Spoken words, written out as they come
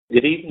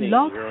Good evening.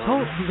 Blog You're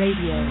Talk on.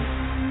 Radio.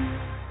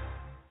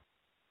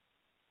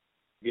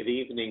 Good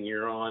evening.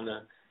 You're on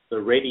the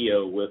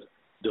radio with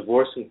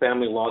Divorce and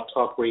Family Law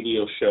Talk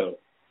Radio Show.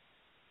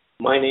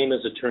 My name is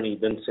Attorney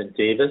Vincent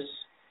Davis,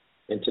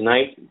 and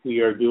tonight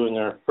we are doing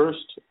our first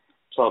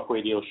talk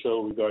radio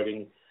show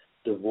regarding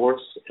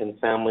divorce and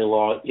family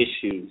law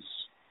issues.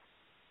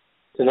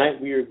 Tonight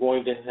we are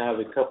going to have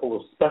a couple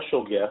of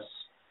special guests.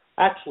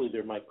 Actually,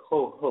 they're my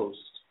co-hosts.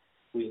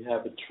 We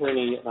have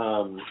Attorney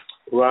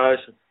Raj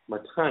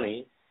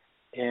Matani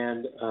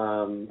and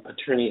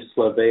Attorney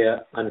Slavea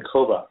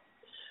Ankova.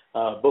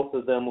 Both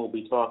of them will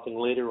be talking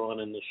later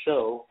on in the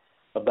show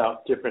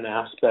about different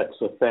aspects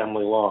of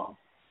family law.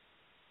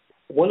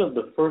 One of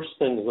the first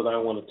things that I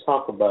want to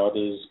talk about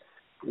is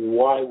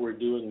why we're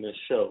doing this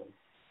show.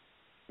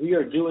 We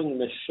are doing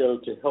this show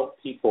to help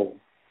people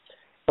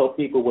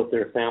with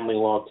their family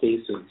law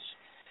cases.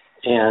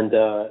 And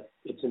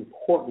it's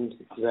important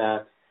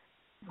that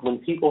when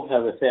people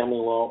have a family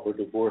law or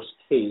divorce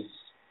case,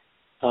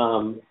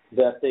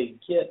 that they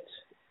get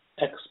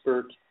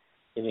expert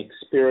and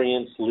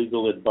experienced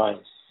legal advice.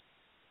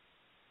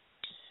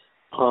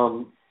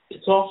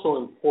 It's also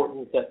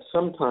important that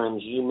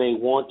sometimes you may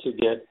want to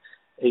get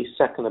a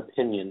second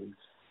opinion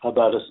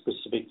about a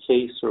specific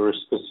case or a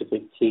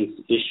specific case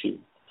issue.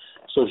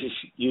 So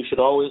you should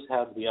always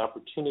have the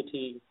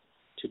opportunity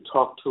to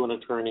talk to an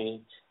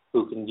attorney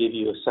who can give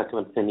you a second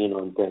opinion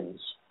on things.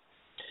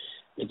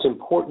 It's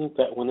important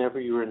that whenever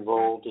you're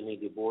involved in a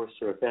divorce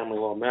or a family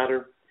law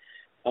matter,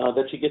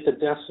 that you get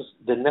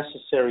the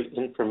necessary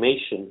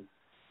information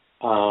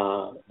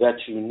that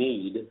you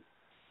need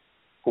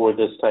for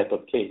this type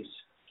of case.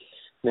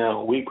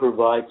 Now, we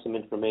provide some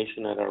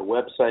information at our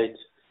website.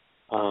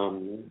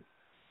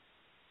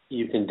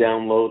 You can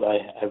download.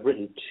 I've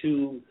written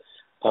two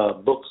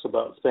books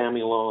about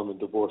family law and the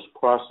divorce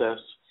process,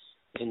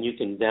 and you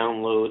can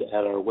download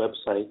at our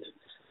website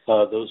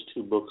those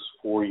two books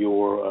for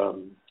your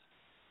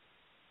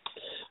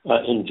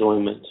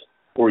enjoyment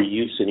or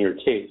use in your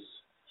case.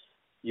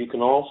 You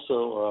can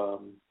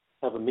also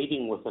have a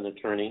meeting with an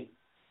attorney,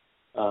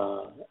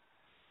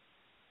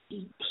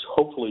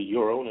 hopefully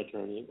your own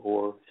attorney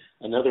or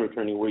another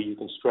attorney, where you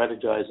can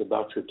strategize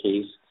about your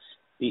case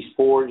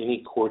before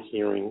any court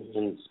hearing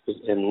and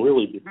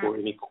really before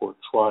any court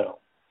trial.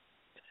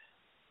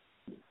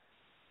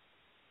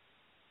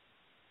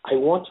 I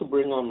want to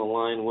bring on the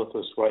line with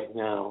us right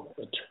now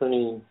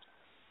Attorney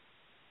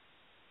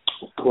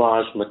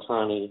Raj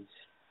Matani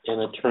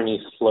and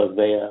Attorney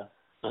Slavea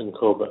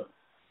Ankova.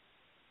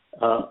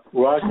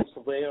 Raj and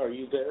Slavea, are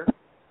you there?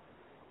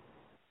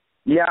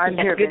 Yeah, I'm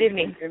here. Good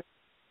evening.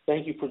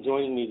 Thank you for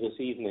joining me this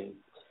evening.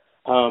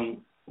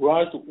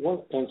 Raj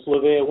and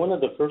Slavea, one of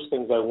the first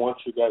things I want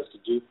you guys to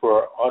do for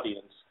our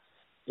audience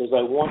is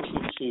I want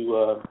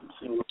you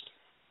to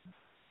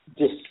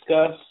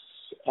discuss,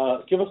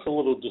 give us a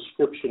little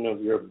description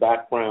of your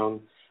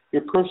background,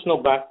 your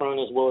personal background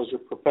as well as your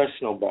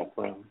professional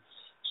background.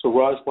 So,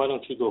 Raj, why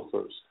don't you go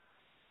first?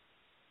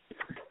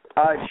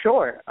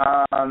 Sure.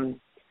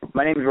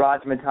 My name is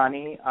Raj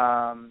Matani.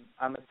 I'm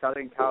a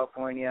Southern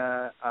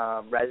California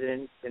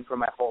resident and for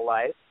my whole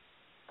life.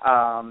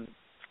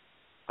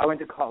 I went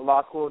to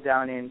law school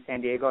down in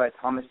San Diego at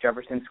Thomas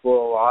Jefferson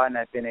School of Law, and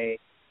I've been a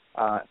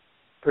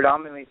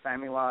predominantly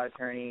family law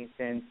attorney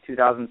since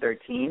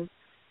 2013.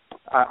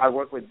 I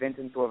work with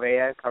Vincent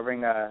Slavea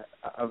covering a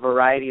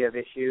variety of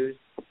issues,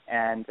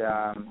 and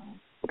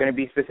we're going to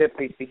be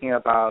specifically speaking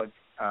about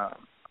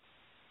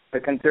the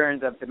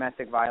concerns of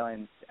domestic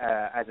violence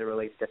as it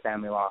relates to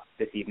family law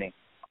this evening.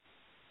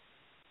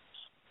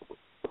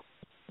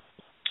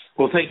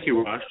 Well, thank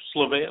you, Raj.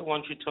 Slavea, why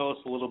don't you tell us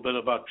a little bit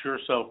about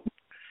yourself,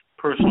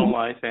 personal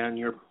life, and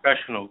your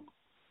professional?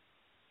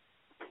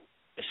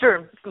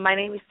 Sure. My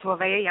name is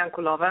Slavea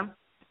Yankulova.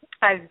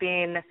 I've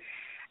been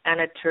an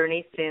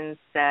attorney since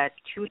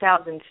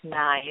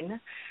 2009.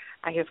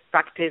 I have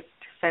practiced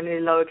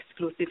family law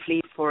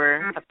exclusively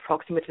for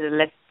approximately the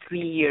last 3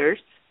 years.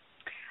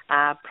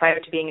 Prior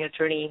to being an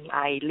attorney,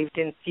 I lived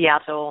in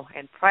Seattle,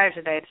 and prior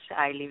to that,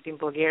 I lived in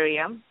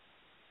Bulgaria.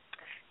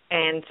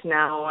 And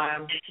now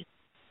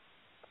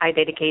I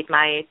dedicate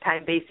my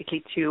time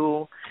basically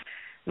to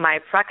my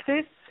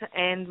practice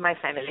and my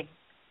family.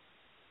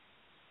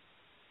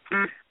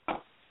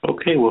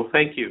 Okay, well,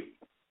 thank you.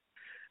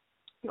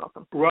 You're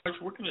welcome. Raj,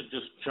 we're going to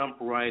just jump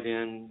right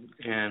in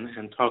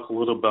and talk a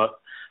little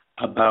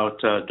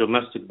about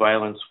domestic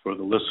violence for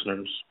the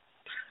listeners.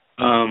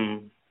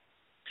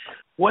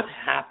 What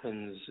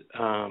happens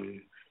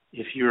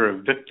if you're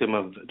a victim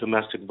of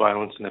domestic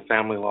violence in a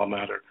family law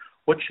matter?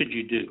 What should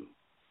you do?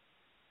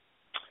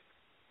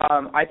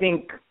 I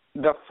think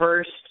the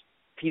first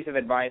piece of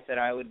advice that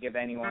I would give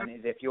anyone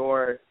is if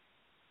you're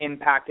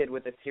impacted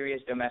with a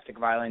serious domestic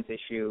violence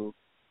issue,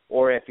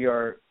 or if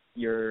you're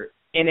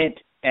in it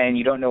and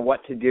you don't know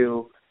what to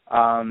do,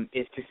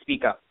 is to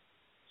speak up.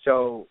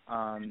 So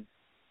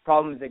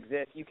problems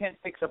exist. You can't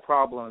fix a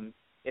problem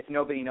if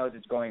nobody knows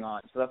it's going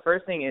on. So the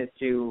first thing is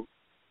to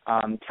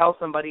tell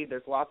somebody.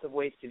 There's lots of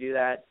ways to do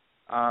that.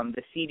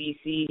 The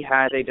CDC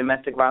has a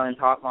domestic violence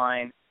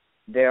hotline.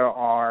 there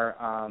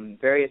are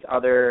various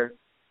other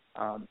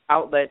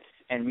outlets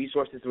and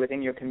resources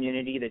within your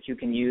community that you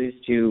can use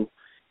to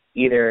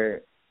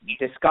either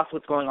discuss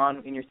what's going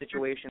on in your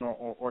situation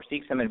or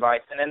seek some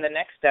advice. And then the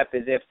next step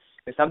is if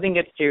something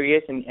gets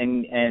serious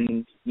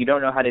and you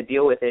don't know how to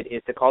deal with it,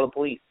 is to call the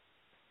police.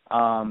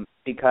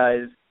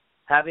 Because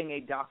having a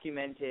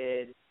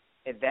documented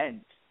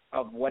event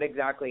of what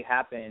exactly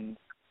happened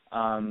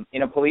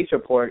in a police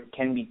report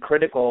can be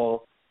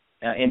critical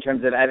in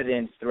terms of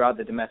evidence throughout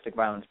the domestic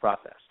violence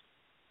process.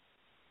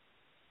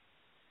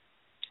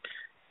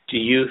 Do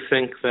you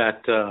think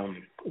that,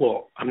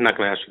 well, I'm not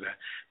going to ask you that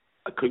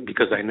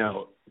because I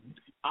know.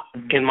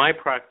 In my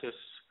practice,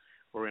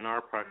 or in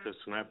our practice,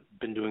 and I've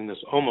been doing this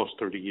almost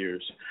 30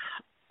 years,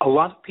 a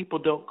lot of people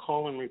don't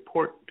call and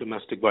report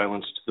domestic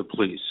violence to the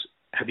police.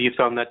 Have you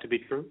found that to be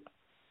true?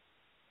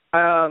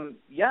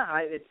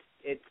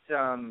 It's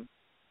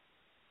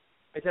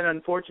an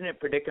unfortunate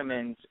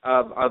predicament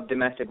of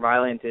domestic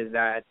violence is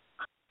that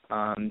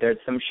there's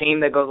some shame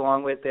that goes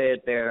along with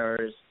it.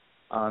 There's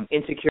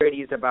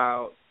insecurities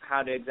about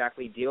how to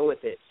exactly deal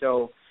with it.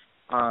 So,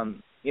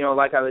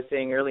 like I was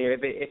saying earlier,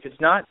 if it's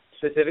not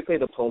specifically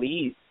the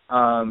police,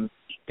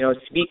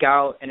 speak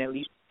out and at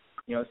least,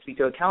 speak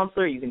to a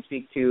counselor. You can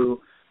speak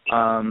to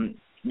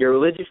your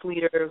religious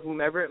leader,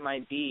 whomever it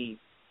might be.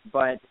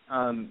 But,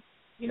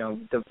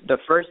 the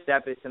first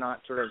step is to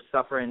not sort of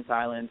suffer in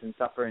silence and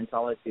suffer in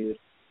solitude.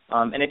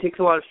 And it takes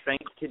a lot of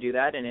strength to do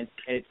that, and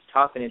it's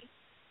tough, and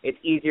it's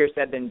easier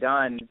said than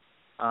done.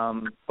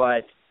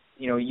 But,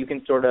 you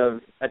can sort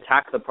of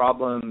attack the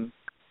problem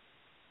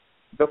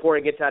before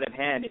it gets out of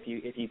hand if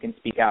you can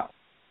speak out.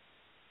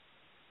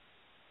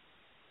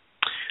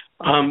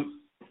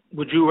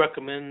 Would you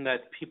recommend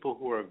that people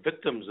who are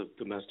victims of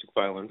domestic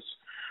violence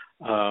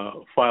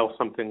file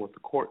something with the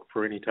court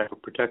for any type of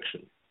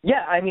protection?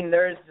 Yeah, I mean,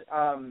 there's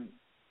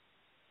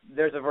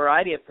a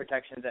variety of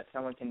protections that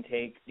someone can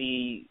take.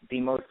 The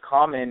most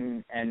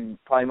common and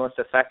probably most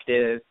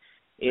effective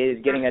is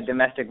getting a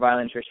domestic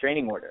violence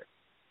restraining order.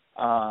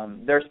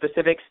 There are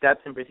specific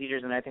steps and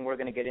procedures, and I think we're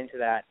going to get into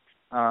that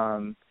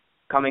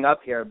coming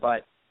up here.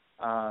 But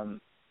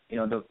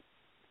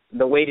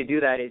the way to do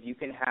that is you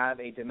can have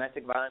a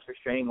domestic violence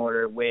restraining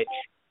order, which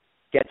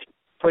gets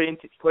put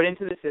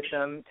into the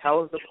system,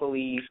 tells the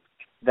police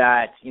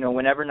that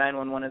whenever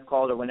 911 is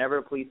called or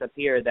whenever police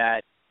appear,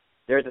 that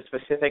there's a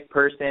specific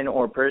person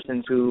or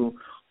persons who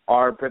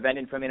are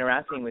prevented from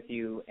interacting with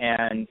you,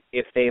 and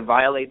if they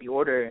violate the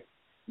order,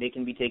 they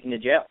can be taken to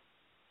jail.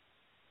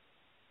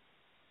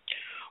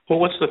 Well,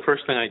 what's the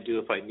first thing I do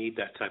if I need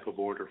that type of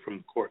order from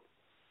the court?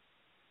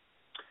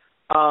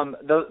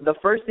 The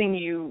first thing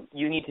you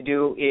need to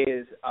do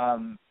is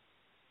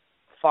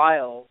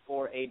file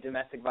for a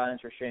domestic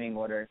violence restraining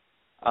order.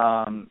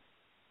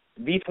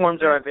 These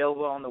forms are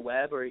available on the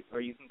web, or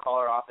you can call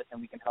our office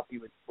and we can help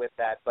you with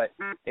that. But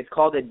it's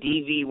called a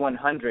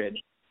DV-100,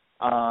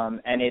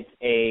 and it's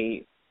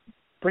a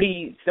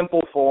pretty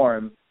simple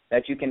form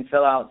that you can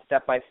fill out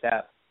step by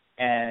step,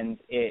 and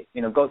it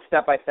goes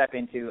step by step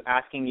into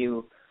asking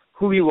you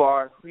who you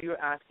are, who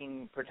you're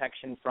asking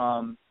protection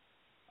from,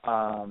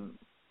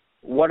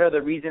 what are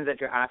the reasons that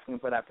you're asking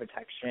for that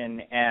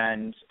protection,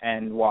 and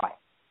why.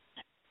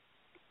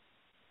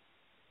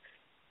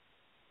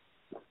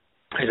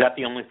 Is that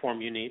the only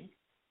form you need?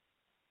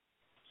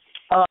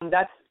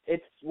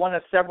 It's one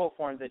of several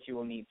forms that you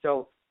will need.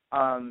 So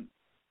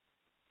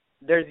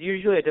there's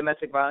usually a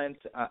domestic violence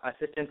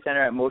assistance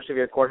center at most of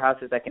your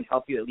courthouses that can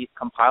help you at least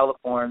compile the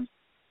forms.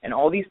 And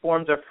all these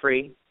forms are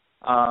free,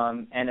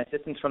 and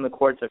assistance from the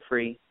courts are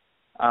free.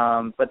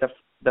 But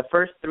the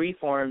first three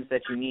forms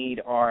that you need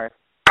are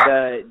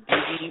the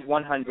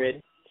DV-100.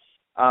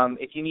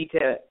 If you need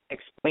to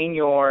explain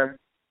your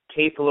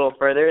case a little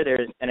further,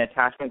 there's an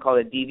attachment called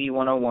a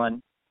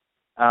DV-101,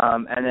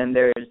 and then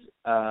there's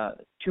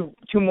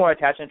two more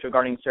attachments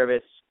regarding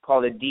service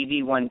called a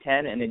DV-110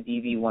 and a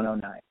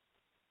DV-109.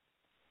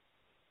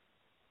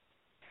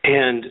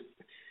 And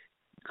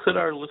could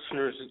our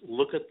listeners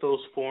look at those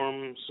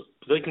forms?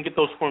 They can get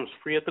those forms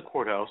free at the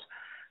courthouse,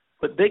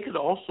 but they could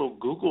also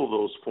Google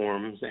those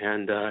forms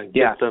and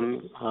get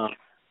them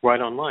right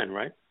online,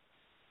 right?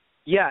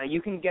 Yeah,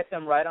 you can get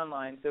them right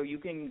online. So you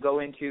can go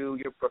into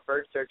your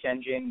preferred search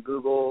engine,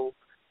 Google,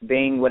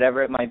 Bing,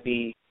 whatever it might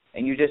be,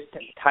 and you just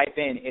type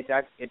in. It's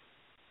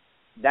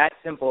that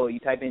simple. You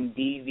type in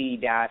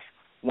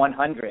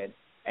DV-100,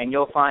 and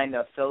you'll find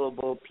a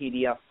fillable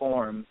PDF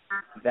form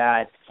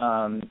that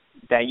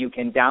you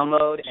can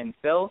download and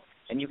fill,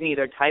 and you can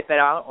either type it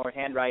out or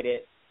handwrite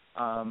it,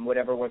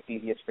 whatever works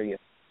easiest for you.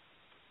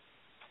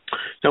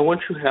 Now,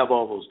 once you have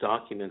all those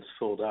documents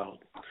filled out,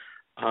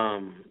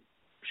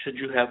 should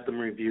you have them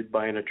reviewed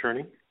by an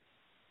attorney?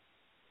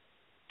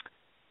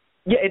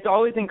 Yeah, it's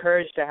always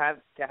encouraged to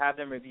have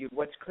them reviewed.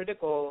 What's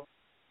critical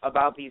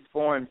about these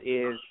forms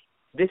is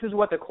this is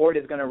what the court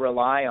is going to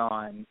rely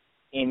on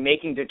in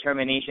making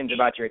determinations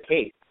about your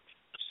case.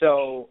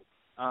 So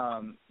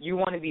you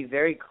want to be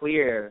very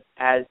clear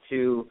as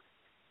to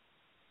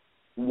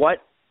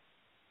what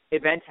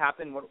events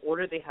happened, what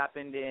order they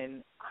happened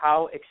in,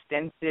 how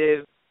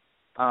extensive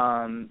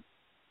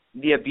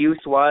the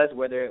abuse was,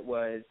 whether it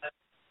was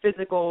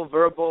physical,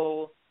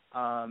 verbal,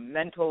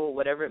 mental,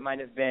 whatever it might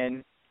have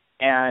been,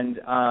 and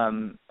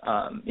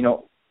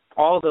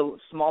all the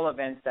small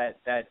events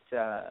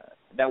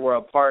that were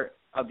a part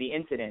of the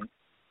incident.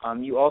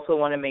 You also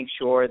want to make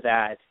sure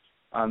that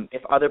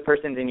if other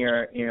persons in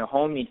your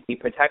home need to be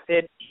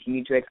protected, you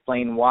need to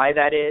explain why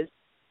that is.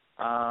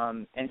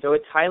 And so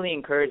it's highly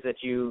encouraged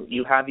that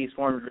you have these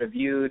forms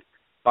reviewed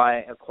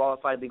by a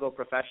qualified legal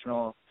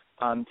professional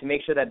to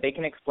make sure that they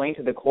can explain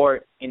to the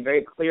court in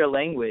very clear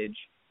language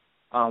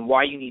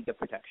why you need the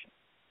protection.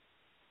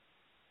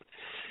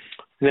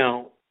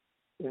 Now,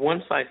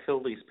 once I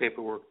fill this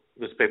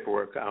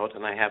paperwork out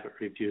and I have it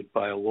reviewed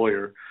by a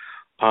lawyer,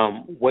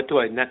 what do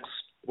I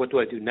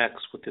do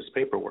next with this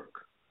paperwork?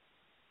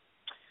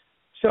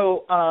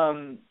 So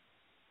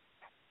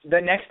the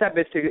next step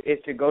is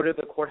to go to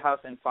the courthouse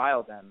and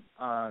file them.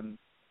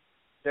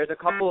 There's a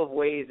couple of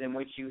ways in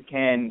which you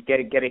can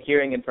get a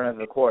hearing in front of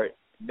the court.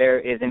 There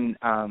is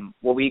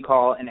what we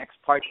call an ex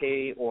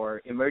parte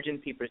or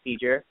emergency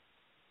procedure,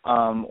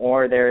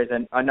 or there is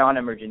a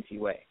non-emergency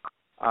way.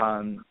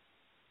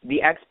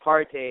 The ex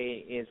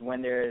parte is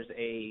when there's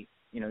a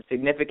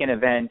significant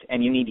event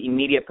and you need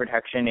immediate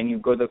protection, and you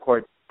go to the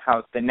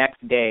courthouse the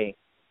next day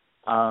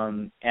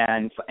and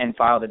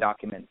file the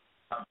documents.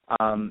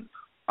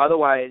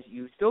 Otherwise,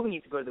 you still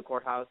need to go to the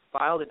courthouse,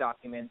 file the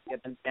documents,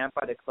 get them stamped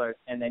by the clerk,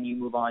 and then you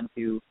move on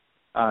to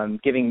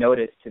giving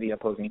notice to the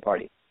opposing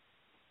party.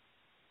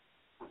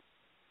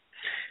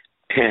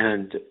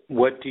 And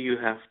what do you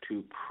have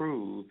to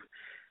prove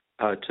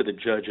to the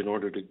judge in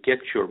order to get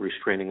your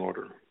restraining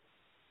order?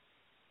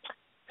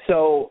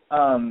 So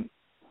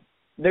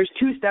there's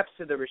two steps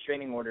to the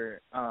restraining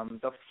order.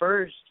 The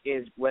first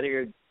is whether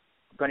you're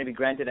going to be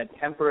granted a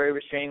temporary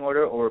restraining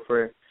order or,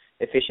 for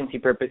efficiency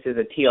purposes,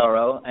 a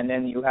TRO, and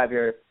then you have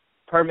your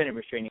permanent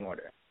restraining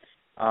order.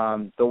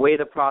 The way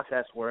the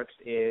process works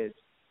is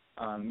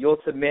you'll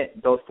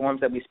submit those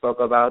forms that we spoke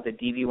about, the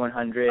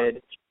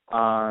DV-100,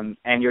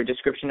 and your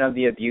description of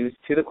the abuse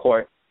to the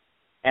court,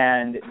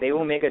 and they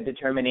will make a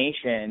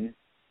determination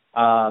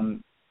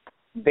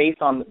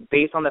based on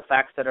the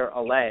facts that are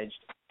alleged,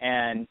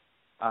 and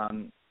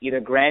either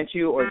grant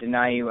you or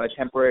deny you a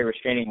temporary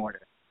restraining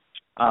order.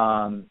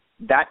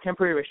 That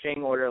temporary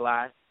restraining order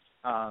lasts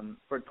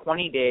for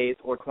 20 days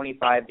or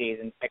 25 days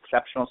in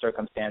exceptional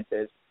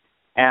circumstances,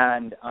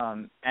 and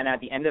at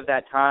the end of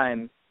that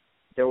time,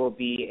 there will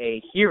be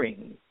a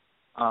hearing,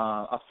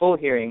 a full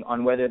hearing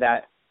on whether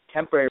that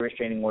temporary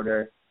restraining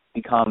order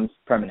becomes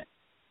permanent.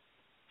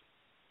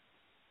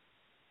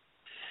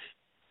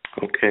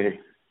 Okay.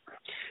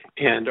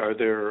 And are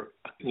there,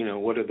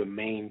 what are the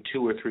main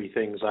 2 or 3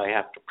 things I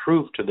have to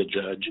prove to the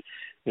judge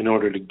in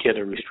order to get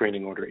a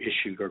restraining order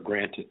issued or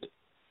granted?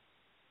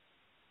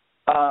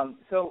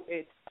 So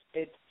it's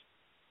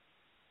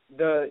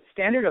the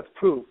standard of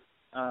proof.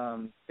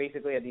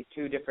 Basically, at these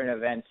 2 different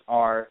events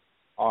are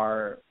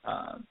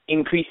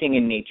increasing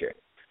in nature.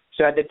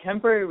 So at the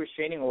temporary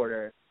restraining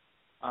order,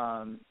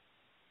 all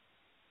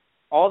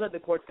that the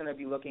court's going to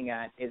be looking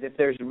at is if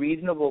there's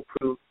reasonable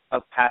proof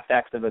of past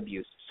acts of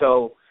abuse.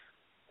 So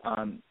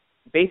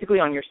basically,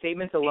 on your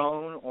statements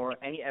alone or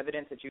any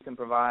evidence that you can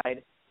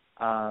provide,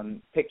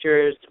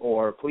 pictures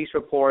or police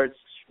reports,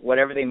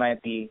 whatever they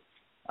might be,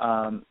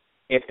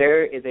 if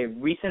there is a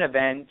recent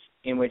event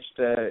in which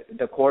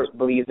the court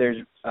believes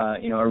there's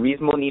a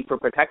reasonable need for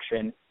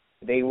protection,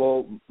 they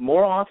will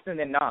more often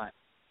than not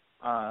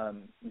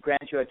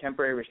grant you a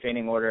temporary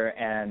restraining order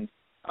and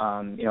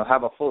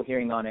have a full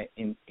hearing on it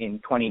in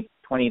 20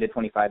 to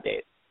 25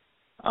 days.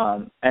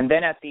 And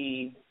then at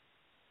the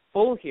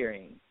full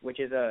hearing, which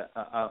is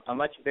a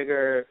much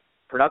bigger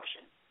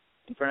production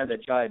in front of the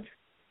judge,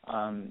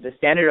 the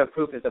standard of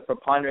proof is a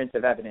preponderance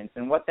of evidence.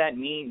 And what that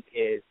means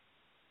is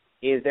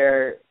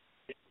there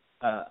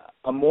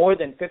a more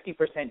than 50%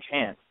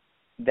 chance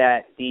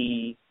that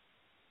the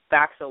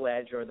facts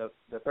alleged or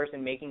the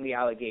person making the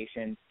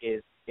allegation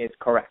is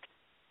correct.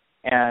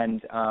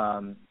 And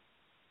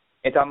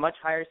it's a much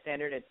higher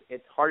standard.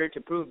 It's harder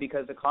to prove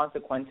because the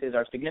consequences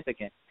are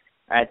significant.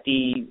 At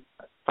the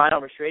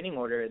final restraining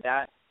order,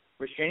 that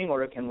restraining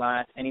order can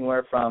last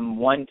anywhere from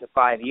 1 to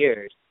 5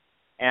 years,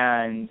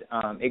 and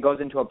it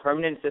goes into a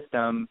permanent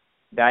system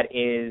that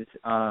is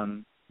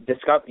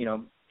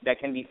that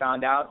can be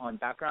found out on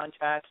background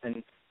checks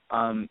and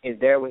is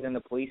there within the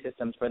police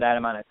systems for that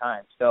amount of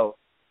time. So,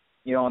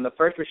 on the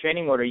first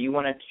restraining order, you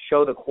want to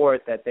show the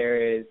court that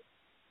there is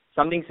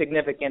something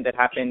significant that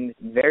happened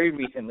very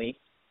recently,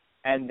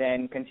 and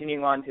then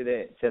continuing on to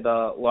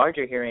the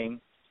larger hearing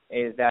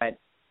is that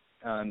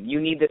you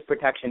need this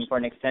protection for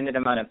an extended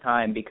amount of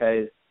time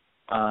because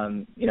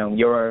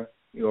your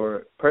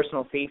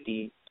personal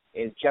safety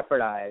is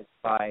jeopardized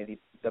by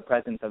the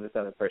presence of this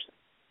other person.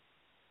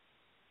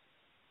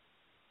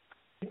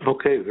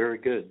 Okay, very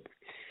good.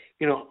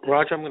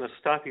 Raj, I'm going to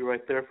stop you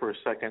right there for a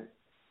second.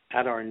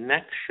 At our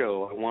next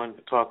show, I want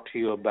to talk to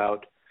you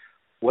about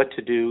what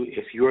to do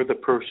if you're the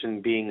person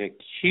being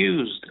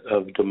accused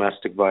of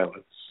domestic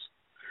violence.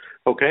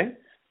 Okay?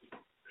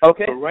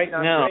 Okay. So right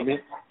Sounds now,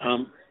 great.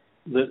 I'm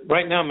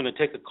going to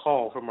take a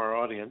call from our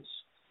audience.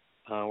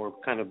 We're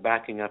kind of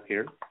backing up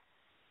here.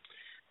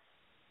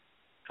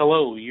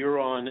 Hello, you're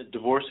on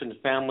Divorce and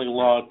Family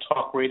Law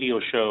Talk Radio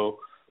Show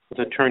with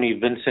attorney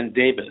Vincent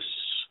Davis.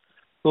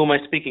 Who am I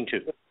speaking to?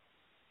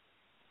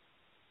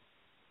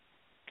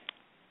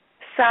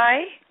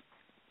 Sai?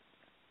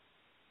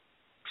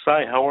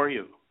 Sai, how are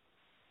you?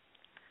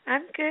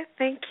 I'm good,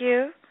 thank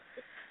you.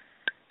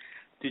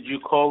 Did you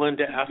call in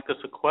to ask us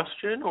a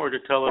question or to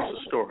tell us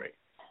a story?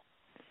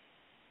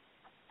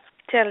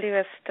 Tell you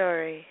a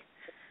story.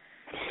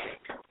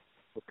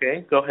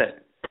 Okay, go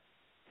ahead.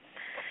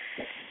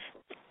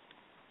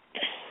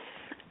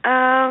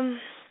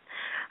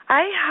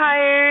 I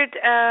hired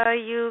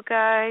you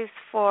guys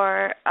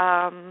for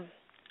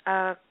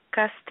a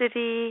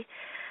custody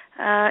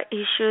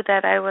issue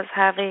that I was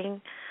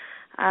having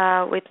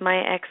with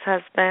my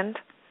ex-husband.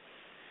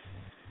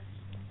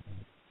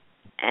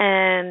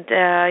 And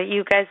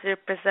you guys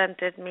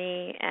represented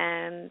me,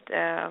 and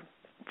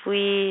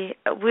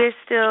we're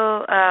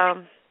still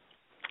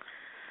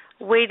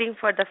waiting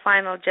for the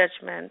final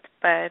judgment,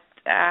 but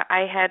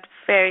I had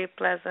very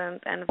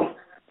pleasant and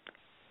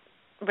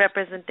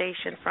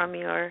representation from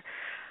your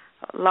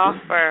law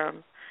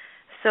firm.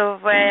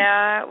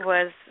 Sylvia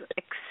was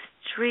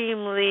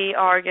extremely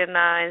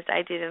organized.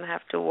 I didn't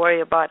have to worry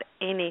about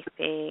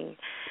anything.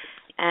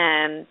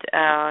 And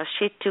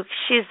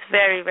she's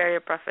very,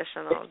 very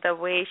professional. The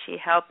way she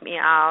helped me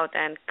out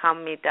and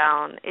calmed me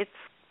down. It's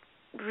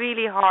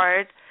really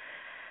hard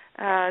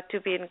to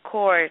be in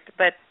court,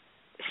 but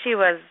she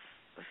was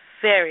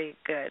very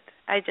good.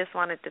 I just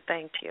wanted to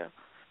thank you.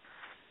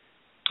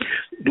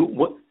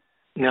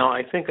 Now,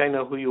 I think I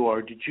know who you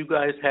are. Did you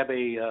guys have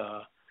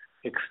a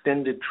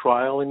extended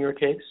trial in your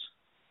case?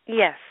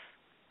 Yes.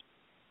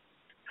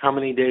 How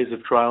many days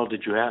of trial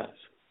did you have?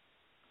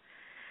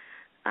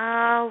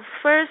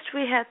 First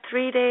we had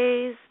 3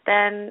 days,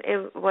 then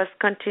it was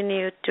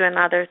continued to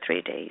another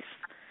 3 days.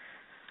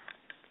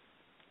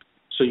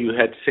 So you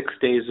had 6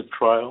 days of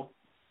trial?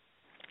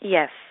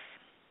 Yes.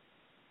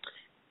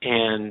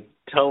 And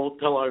tell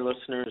our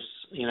listeners,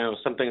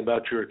 something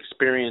about your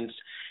experience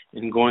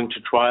in going to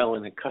trial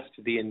in a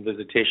custody and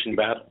visitation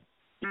battle.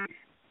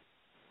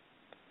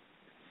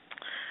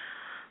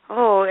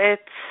 Oh,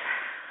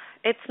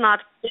 it's not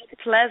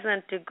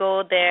pleasant to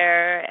go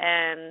there,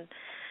 and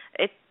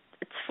it's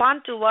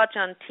fun to watch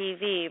on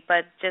TV,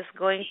 but just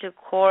going to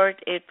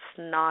court, it's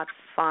not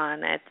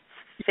fun. It's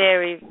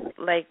very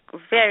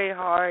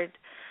hard,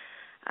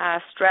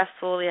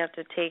 stressful. You have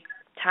to take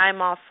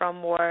time off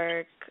from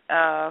work,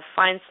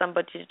 find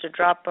somebody to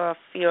drop off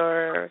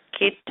your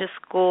kid to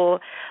school,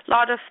 a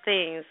lot of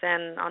things,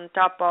 and on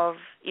top of,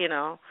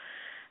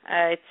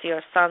 it's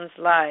your son's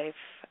life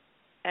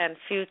and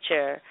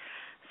future.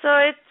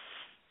 So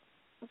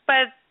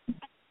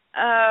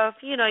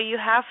you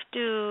have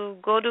to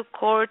go to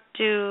court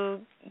to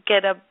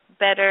get a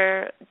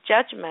better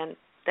judgment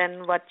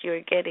than what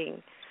you're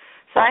getting.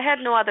 So I had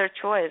no other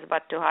choice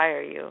but to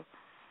hire you.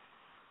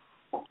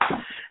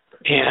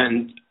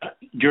 And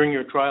during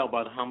your trial,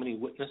 about how many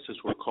witnesses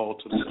were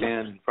called to the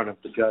stand in front of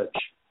the judge?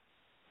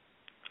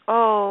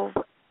 Oh,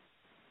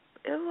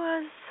 it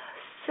was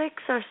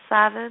 6 or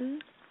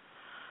 7.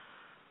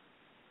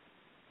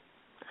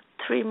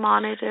 3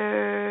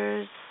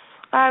 monitors.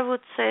 I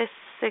would say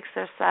 6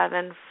 or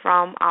 7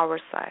 from our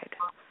side.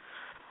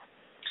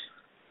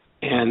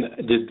 And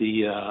did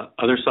the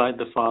other side,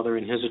 the father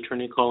and his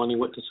attorney, call any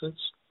witnesses?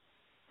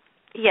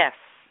 Yes.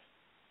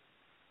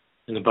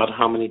 And about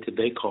how many did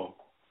they call?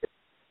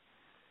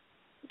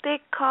 They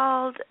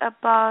called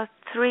about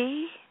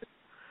 3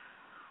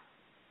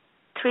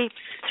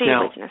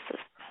 witnesses.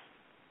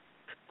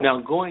 Now,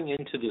 going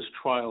into this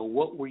trial,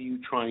 what were you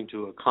trying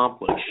to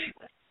accomplish?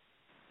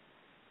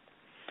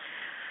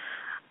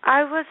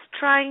 I was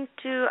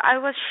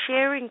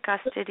sharing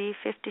custody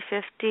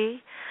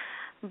 50-50,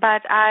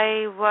 but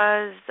I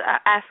was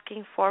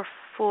asking for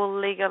full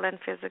legal and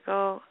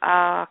physical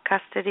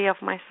custody of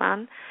my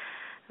son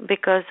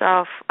because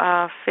of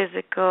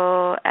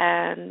physical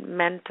and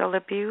mental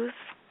abuse.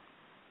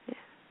 Yeah.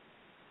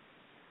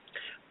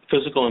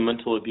 Physical and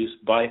mental abuse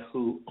by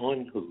who,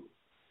 on who?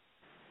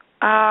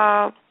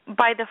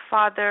 By the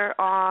father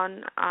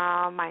on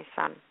my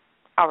son,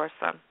 our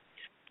son.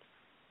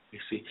 I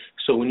see.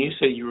 So when you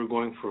say you were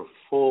going for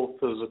full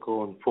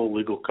physical and full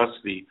legal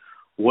custody,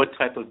 what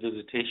type of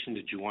visitation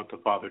did you want the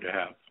father to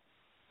have?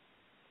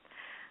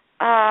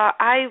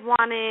 I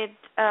wanted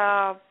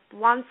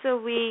once a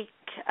week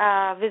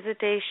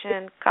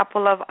visitation,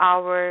 couple of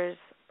hours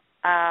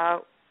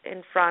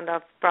in front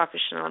of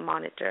professional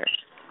monitor.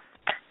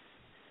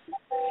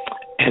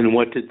 And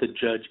what did the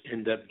judge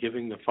end up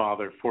giving the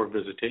father for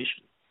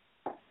visitation?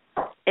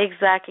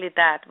 Exactly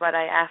that, what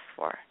I asked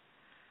for.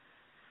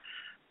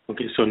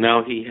 Okay, so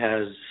now he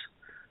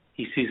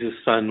sees his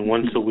son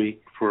once a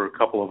week for a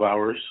couple of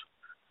hours,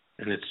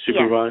 and it's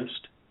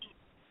supervised?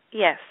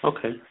 Yes.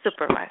 Okay.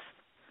 Supervised.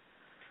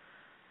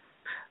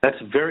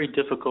 That's very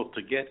difficult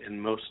to get in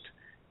most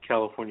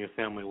California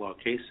family law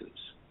cases.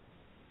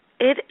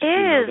 It Did you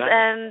know is, that?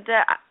 and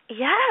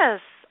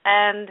yes,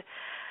 and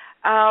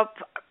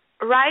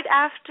right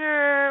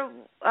after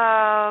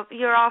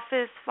your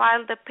office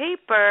filed the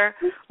paper,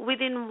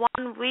 within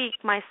 1 week,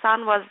 my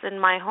son was in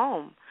my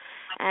home,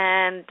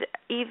 and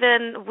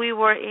even we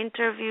were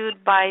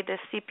interviewed by the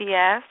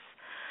CPS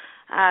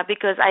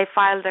because I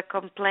filed a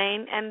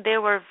complaint, and they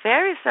were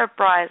very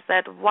surprised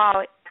that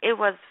wow, it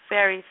was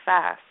very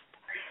fast.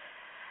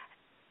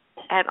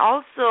 And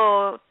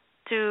also,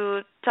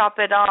 to top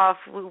it off,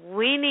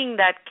 winning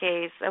that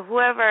case,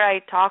 whoever I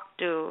talked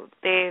to,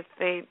 they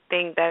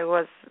think that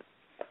was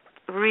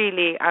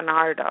really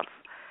unheard of.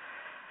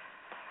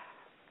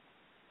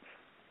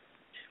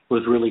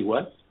 Was really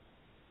what?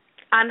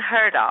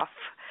 Unheard of.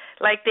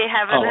 Like they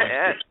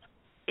haven't.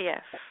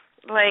 Yes.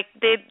 Like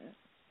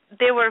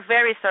they were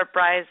very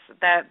surprised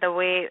that the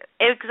way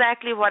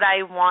exactly what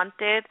I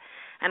wanted,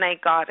 and I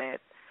got it.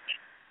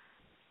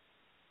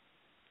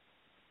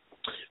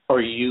 Are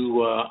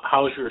you?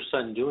 How's your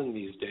son doing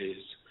these days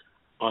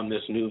on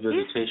this new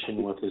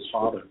visitation with his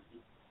father?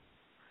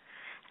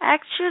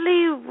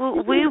 Actually,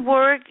 we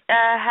were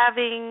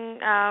having.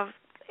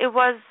 It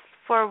was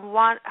for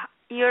 1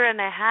 year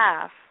and a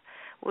half.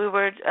 We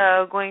were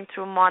going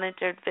through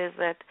monitored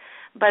visit,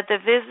 but the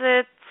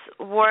visits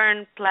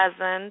weren't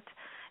pleasant.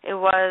 It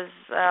was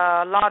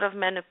a lot of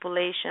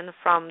manipulation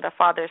from the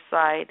father's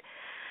side.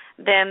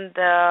 Then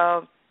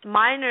the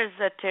minor's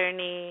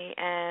attorney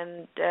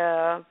and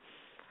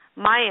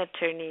my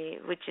attorney,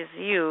 which is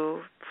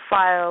you,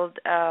 filed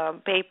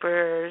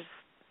papers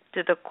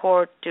to the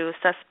court to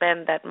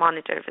suspend that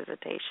monitor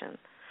visitation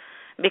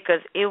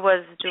because it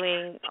was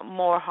doing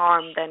more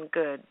harm than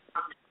good.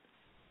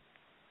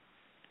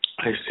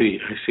 I see.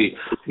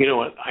 You know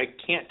what? I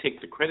can't take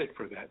the credit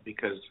for that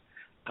because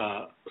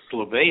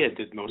Slovea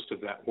did most of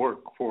that work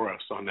for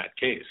us on that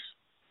case.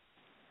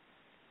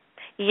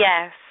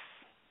 Yes.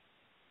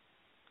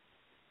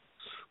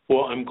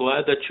 Well, I'm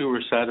glad that you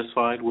were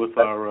satisfied with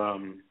our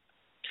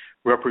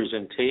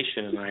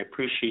representation, and I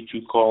appreciate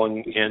you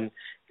calling in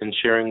and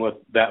sharing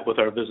that with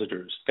our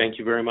visitors. Thank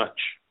you very much.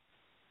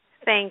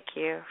 Thank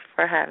you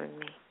for having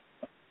me.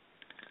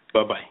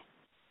 Bye-bye.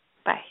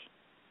 Bye.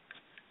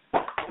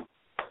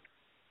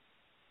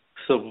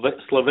 So,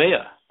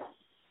 Slovea,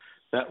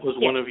 that was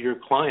one of your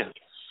clients.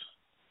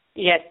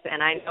 Yes,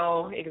 and I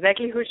know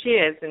exactly who she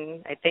is,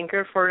 and I thank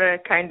her for the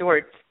kind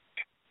words.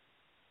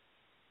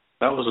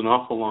 That was an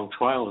awful long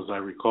trial, as I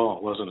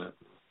recall, wasn't it?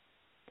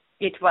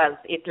 It was.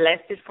 It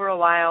lasted for a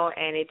while,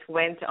 and it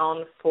went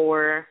on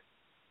for,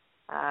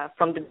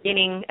 from the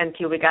beginning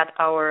until we got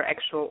our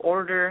actual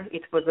order,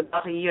 it was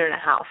about 1.5 years.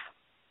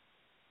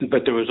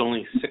 But there was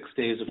only 6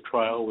 days of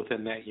trial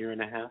within that 1.5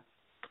 years?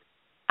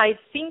 I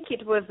think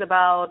it was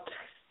about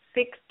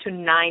 6 to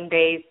 9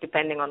 days,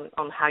 depending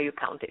on how you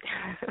count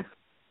it.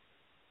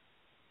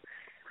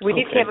 We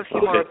did have a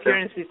few more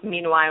appearances,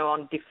 meanwhile,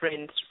 on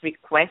different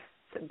requests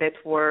that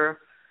were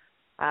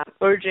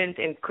urgent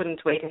and couldn't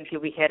wait until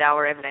we had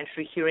our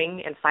evidentiary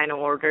hearing and final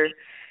order.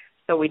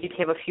 So we did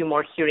have a few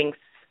more hearings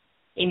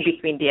in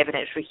between the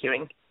evidentiary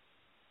hearing.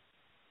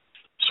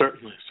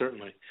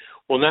 Certainly.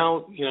 Well,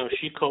 now,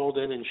 she called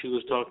in and she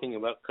was talking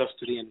about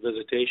custody and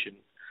visitation.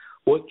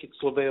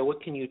 Slovea,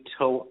 what can you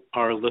tell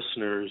our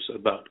listeners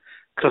about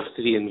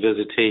custody and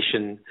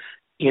visitation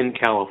in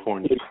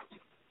California?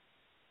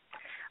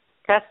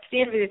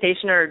 Custody and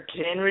visitation are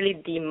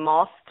generally the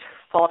most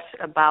thought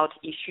about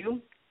issue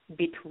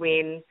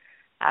between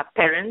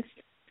parents,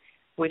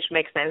 which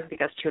makes sense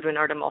because children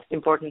are the most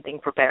important thing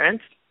for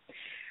parents.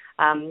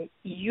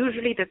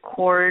 Usually the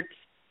court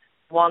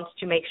wants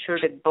to make sure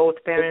that both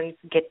parents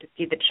get to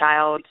see the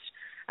child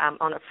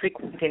on a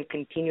frequent and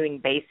continuing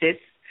basis.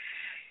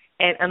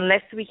 And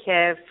unless we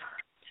have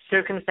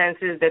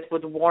circumstances that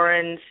would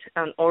warrant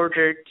an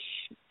order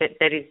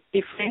that is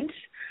different,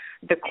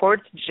 the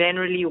courts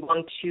generally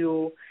want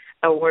to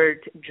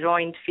award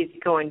joint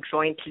physical and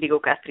joint legal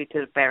custody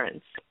to the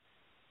parents.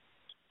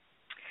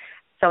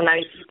 So now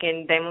if you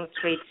can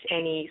demonstrate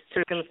any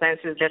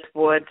circumstances that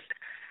would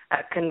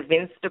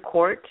convince the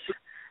court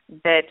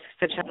that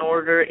such an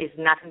order is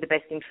not in the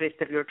best interest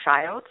of your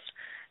child,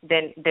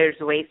 then there's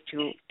ways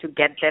to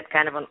get that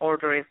kind of an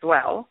order as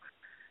well.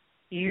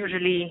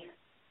 Usually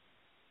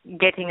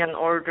getting an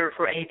order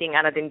for anything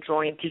other than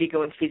joint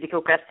legal and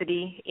physical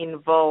custody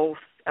involves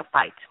a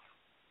fight.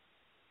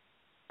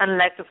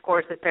 Unless, of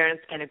course, the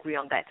parents can agree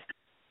on that.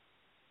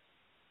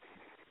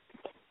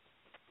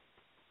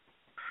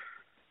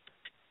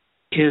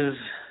 Is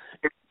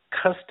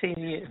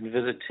custody and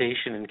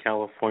visitation in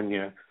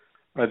California,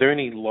 are there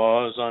any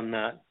laws on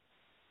that?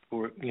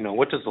 Or,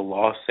 what does the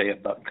law say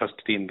about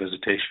custody and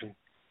visitation?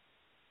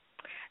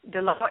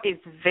 The law is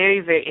very,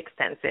 very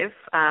extensive.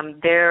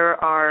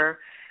 There are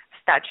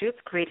statutes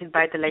created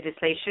by the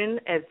legislation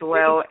as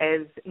well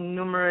as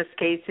numerous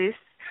cases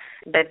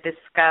that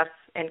discuss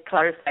and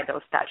clarify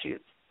those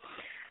statutes.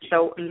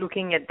 So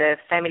looking at the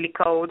family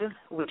code,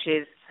 which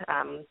is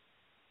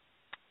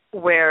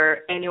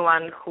where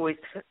anyone who is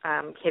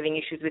having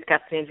issues with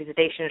custody and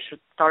visitation should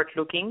start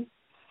looking.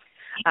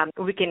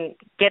 We can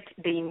get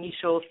the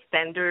initial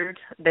standard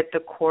that the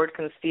court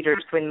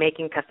considers when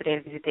making custody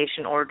and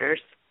visitation orders.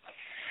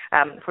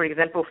 For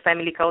example,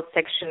 Family Code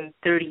Section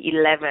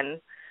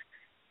 3011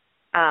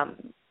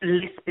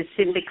 lists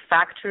specific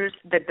factors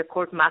that the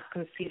court must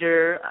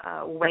consider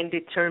when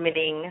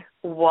determining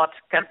what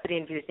custody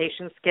and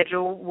visitation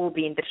schedule will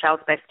be in the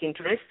child's best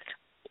interest.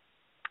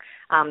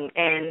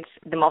 And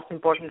the most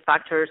important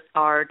factors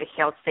are the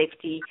health,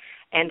 safety,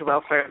 and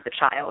welfare of the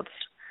child.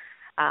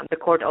 The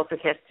court also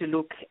has to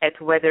look at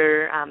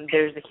whether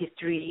there's a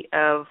history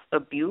of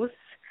abuse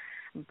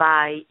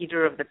by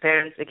either of the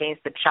parents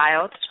against the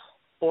child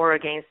or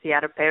against the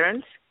other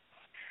parent.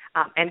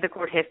 And the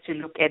court has to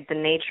look at the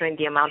nature and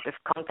the amount of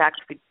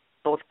contact with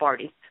both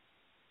parties.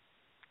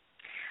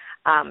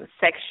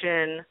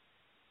 Section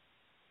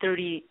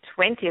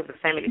 3020 of the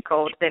Family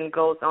Code then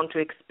goes on to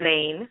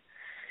explain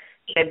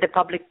that the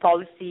public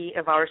policy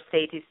of our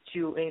state is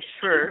to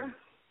ensure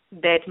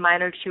that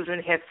minor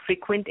children have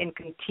frequent and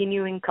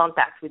continuing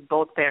contact with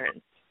both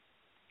parents.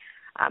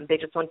 They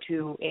just want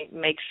to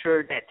make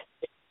sure that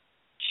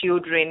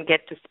children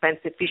get to spend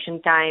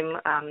sufficient time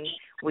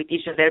with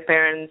each of their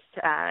parents,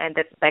 and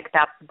that's backed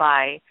up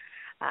by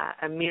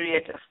a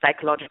myriad of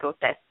psychological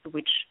tests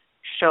which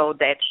show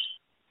that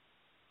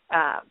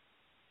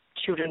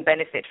children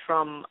benefit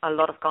from a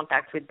lot of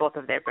contact with both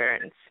of their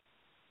parents.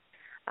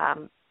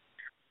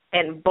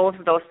 And both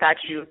of those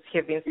statutes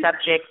have been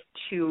subject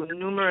to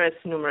numerous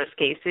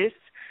cases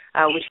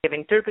which have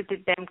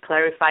interpreted them,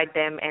 clarified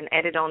them, and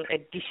added on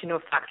additional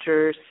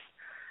factors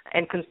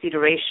and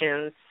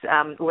considerations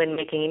when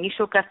making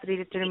initial custody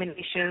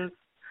determinations.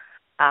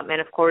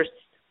 And of course,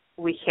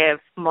 we have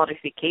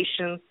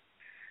modifications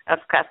of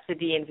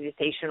custody and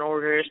visitation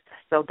orders,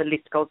 so the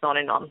list goes on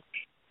and on.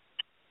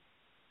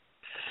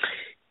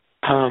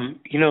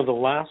 The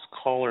last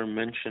caller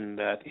mentioned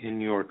that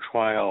in your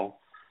trial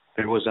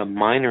there was a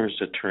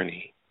minors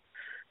attorney.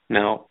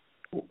 Now,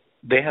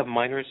 they have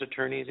minors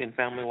attorneys in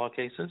family law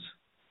cases?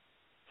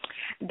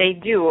 They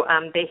do.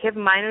 They have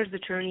minors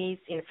attorneys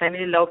in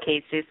family law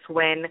cases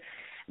when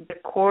the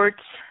court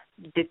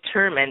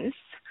determines,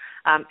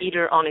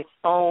 either on its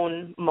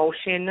own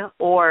motion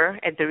or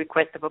at the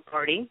request of a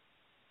party,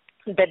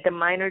 that the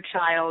minor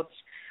child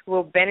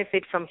will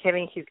benefit from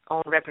having his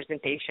own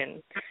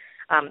representation.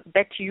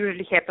 That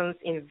usually happens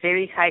in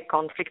very high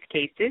conflict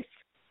cases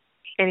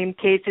and in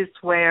cases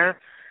where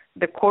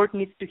the court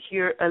needs to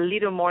hear a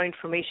little more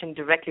information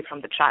directly from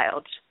the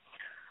child.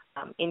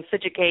 In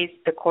such a case,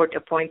 the court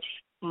appoints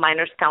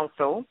minors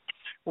counsel,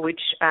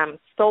 which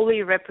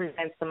solely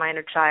represents the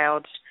minor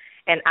child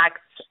and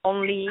acts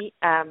only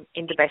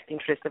in the best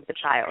interest of the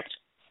child.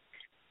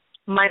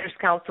 Minors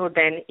counsel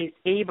then is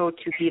able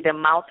to be the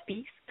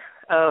mouthpiece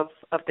of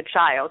the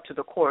child to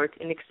the court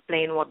and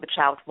explain what the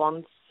child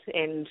wants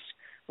and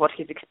what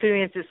his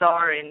experiences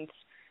are, and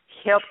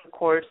help the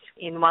court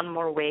in one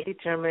more way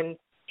determine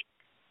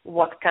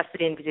what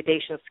custody and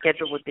visitation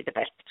schedule would be the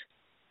best.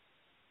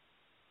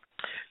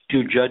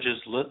 Do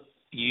judges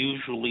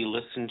usually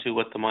listen to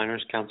what the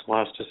minors counsel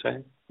has to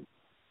say?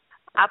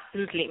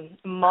 Absolutely.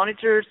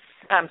 Minors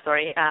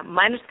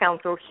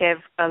counsel have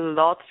a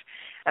lot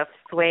of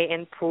sway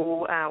and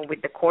pull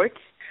with the court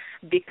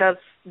because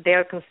they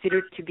are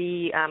considered to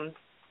be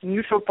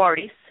neutral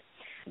parties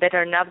that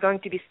are not going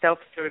to be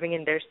self-serving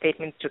in their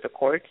statements to the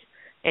court,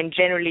 and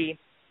generally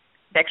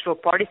the actual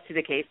parties to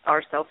the case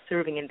are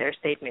self-serving in their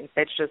statements.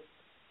 That's just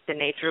the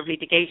nature of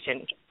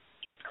litigation.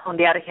 On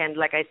the other hand,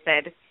 like I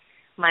said,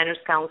 minors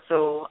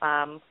counsel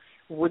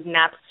would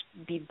not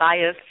be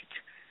biased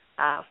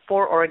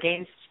for or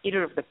against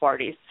either of the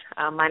parties.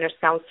 Minors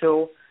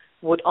counsel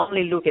would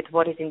only look at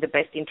what is in the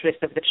best interest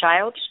of the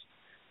child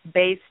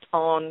based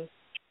on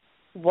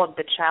what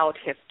the child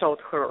has told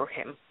her or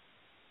him.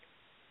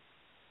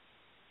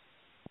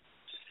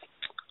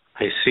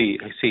 I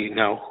see.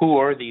 Now, who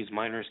are these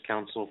minors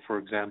counsel, for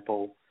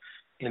example,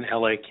 in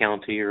LA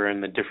County or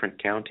in the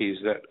different counties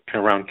that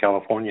around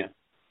California?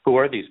 Who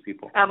are these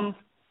people?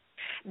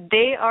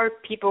 They are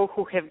people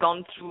who have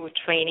gone through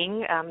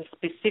training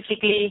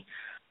specifically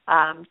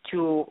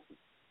to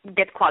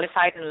get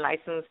qualified and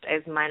licensed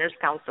as minors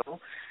counsel.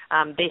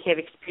 They have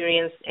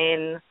experience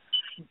in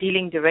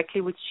dealing directly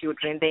with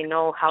children. They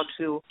know how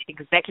to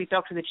exactly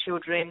talk to the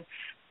children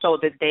so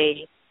that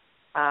they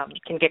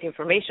can get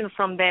information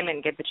from them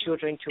and get the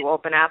children to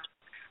open up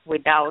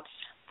without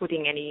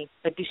putting any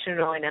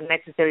additional and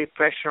unnecessary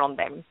pressure on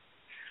them.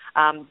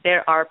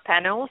 There are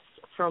panels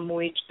from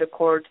which the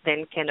court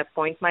then can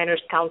appoint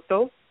minors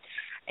counsel.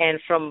 And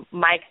from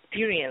my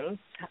experience,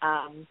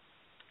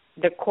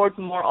 the court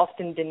more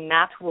often than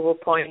not will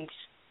appoint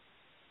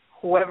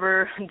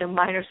whoever the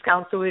minors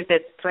counsel is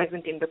that's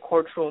present in the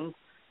courtroom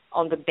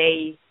on the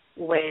day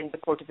when the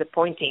court is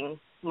appointing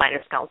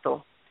minors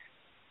counsel,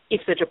 if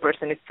such a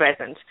person is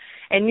present.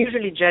 And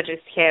usually judges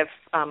have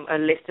a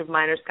list of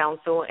minors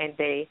counsel, and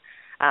they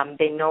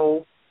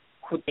know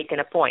who they can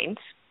appoint,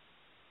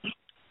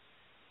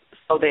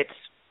 so that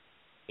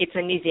it's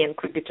an easy and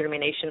quick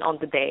determination on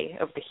the day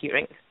of the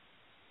hearing.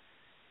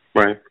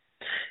 Right.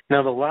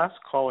 Now, the last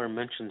caller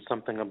mentioned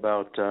something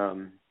about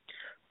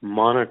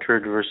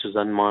monitored versus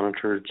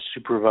unmonitored,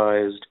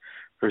 supervised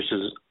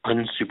versus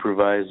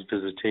unsupervised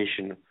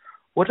visitation.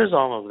 What does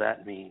all of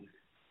that mean?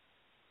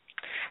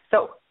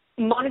 So,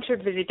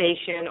 monitored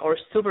visitation or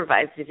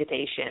supervised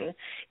visitation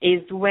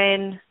is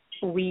when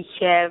we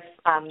have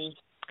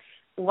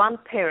one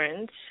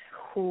parent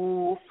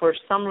who, for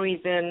some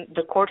reason,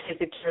 the court has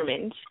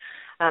determined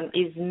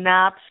is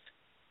not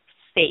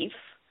safe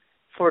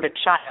for the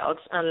child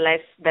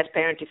unless that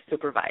parent is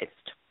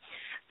supervised.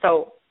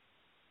 So,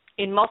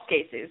 in most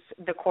cases,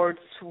 the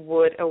courts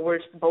would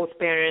award both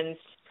parents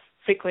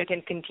frequent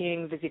and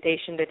continuing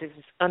visitation that is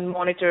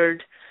unmonitored,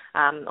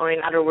 or in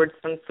other words,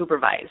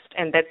 unsupervised.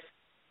 And that's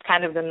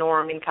kind of the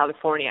norm in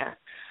California.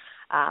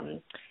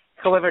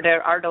 However,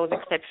 there are those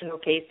exceptional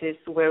cases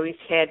where we've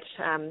had,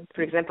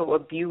 for example,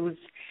 abuse,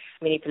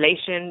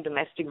 manipulation,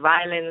 domestic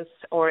violence,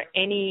 or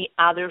any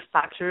other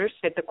factors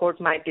that the court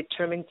might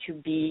determine to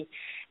be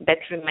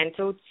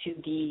detrimental to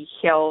the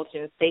health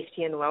and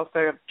safety and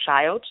welfare of the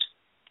child.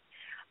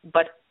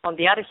 But on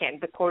the other hand,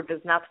 the court does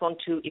not want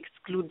to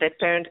exclude that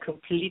parent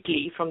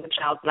completely from the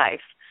child's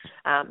life,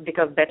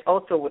 because that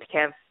also would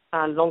have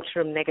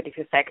long-term negative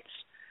effects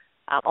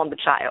on the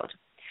child.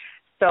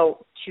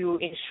 So to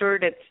ensure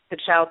that the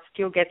child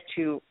still gets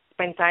to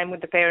spend time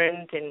with the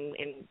parent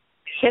and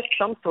have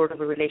some sort of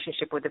a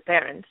relationship with the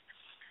parent,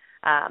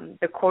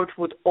 the court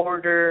would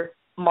order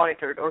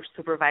monitored or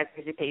supervised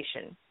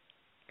visitation.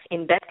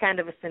 In that kind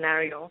of a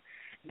scenario,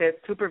 the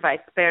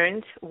supervised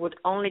parent would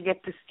only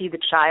get to see the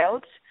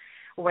child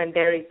when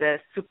there is a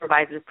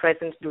supervisor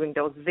present during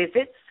those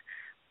visits,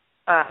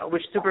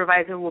 which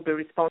supervisor will be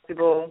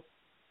responsible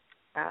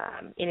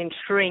in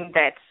ensuring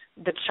that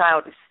the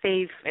child is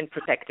safe and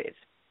protected.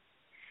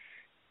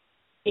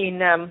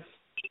 In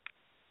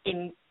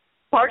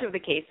part of the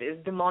cases,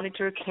 the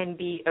monitor can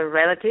be a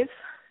relative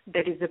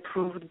that is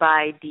approved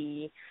by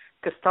the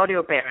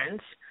custodial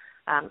parent,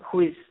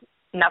 who is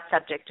not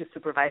subject to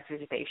supervised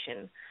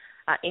visitation.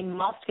 In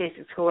most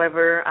cases,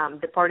 however,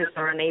 the parties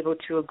are unable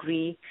to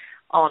agree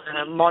on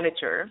a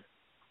monitor,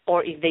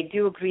 or if they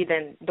do agree,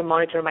 then the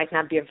monitor might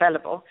not be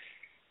available.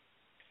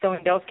 So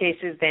in those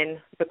cases,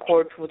 then the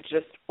court would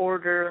just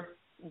order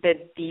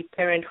that the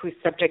parent who is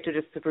subject to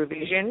the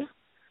supervision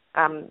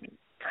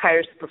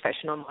hires a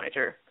professional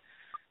monitor.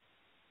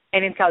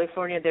 And in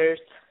California, there's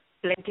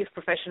plenty of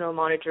professional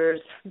monitors.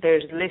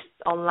 There's lists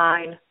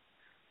online,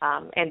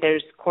 and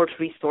there's court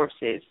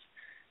resources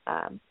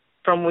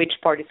from which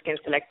parties can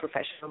select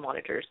professional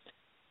monitors.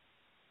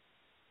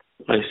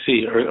 I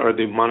see. Are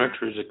the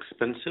monitors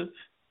expensive?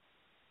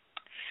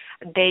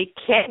 They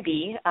can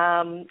be,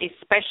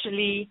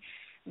 especially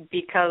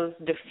because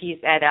the fees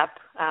add up.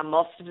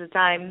 Most of the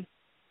time,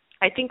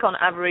 I think on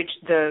average,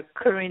 the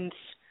current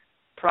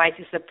price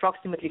is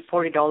approximately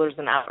 $40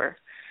 an hour.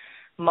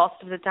 Most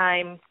of the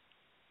time,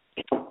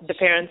 the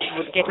parents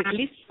would get at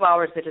least 2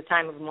 hours at a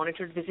time of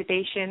monitored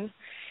visitation.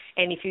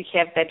 And if you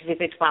have that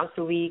visit once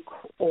a week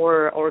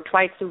or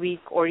twice a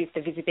week, or if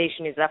the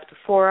visitation is up to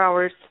 4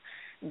 hours,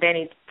 then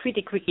it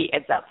pretty quickly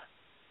adds up.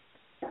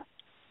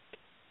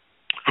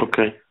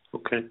 Okay.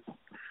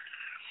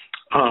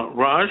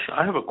 Raj,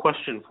 I have a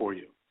question for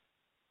you.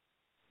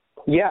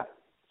 Yeah.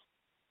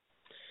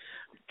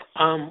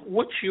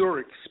 What's your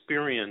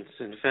experience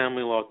in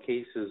family law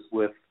cases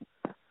with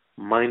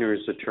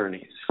minors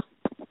attorneys?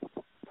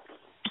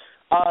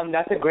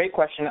 That's a great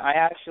question. I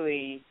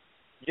actually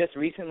just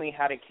recently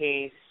had a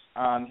case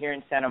here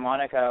in Santa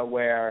Monica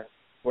where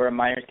a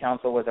minors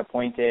counsel was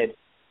appointed.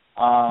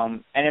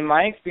 And in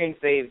my experience,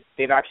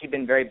 they've actually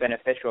been very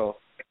beneficial.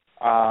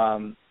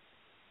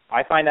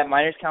 I find that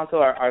minors counsel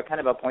are kind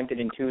of appointed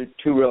in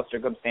two real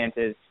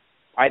circumstances.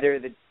 Either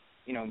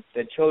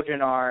the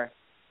children are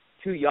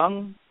too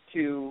young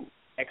to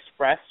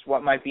express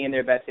what might be in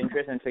their best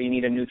interest, and so you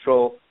need a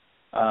neutral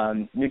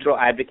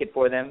advocate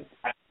for them,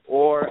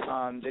 or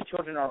the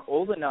children are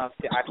old enough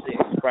to actually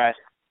express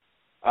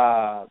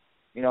how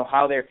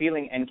they're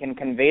feeling and can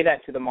convey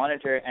that to the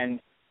monitor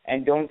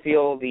and don't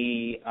feel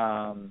the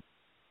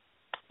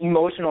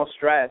emotional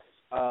stress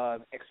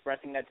of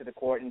expressing that to the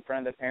court in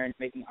front of the parents,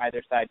 making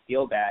either side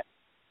feel bad.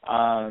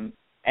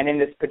 And in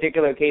this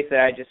particular case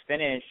that I just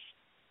finished,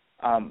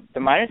 the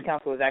minors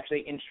counsel was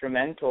actually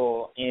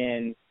instrumental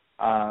in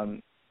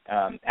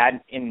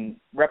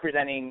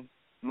representing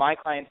my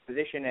client's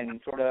position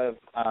and sort of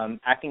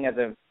acting as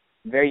a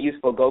very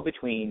useful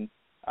go-between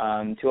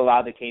to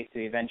allow the case to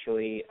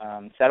eventually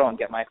settle and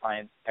get my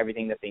clients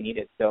everything that they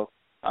needed. So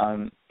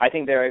I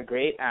think they're a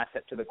great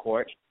asset to the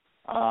court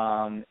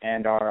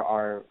and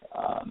are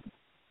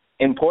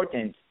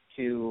important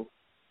to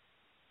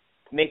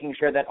making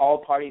sure that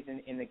all parties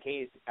in the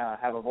case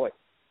have a voice.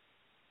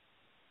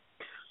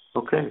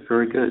 Okay,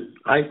 very good.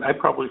 I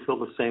probably feel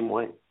the same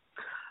way.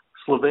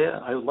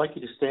 Slavea, I would like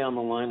you to stay on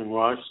the line, and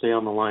Raj, stay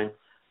on the line.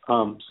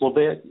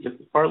 Slavea, if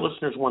our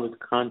listeners wanted to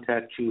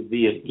contact you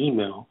via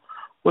email,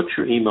 what's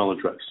your email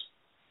address?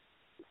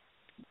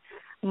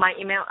 My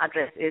email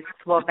address is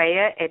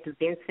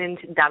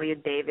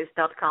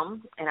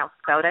slovea@vincentwdavis.com, and I'll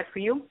spell that for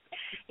you.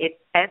 It's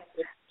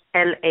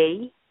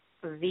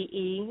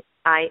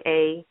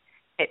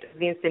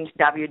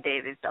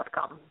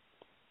SLAVEIA@vincentwdavis.com.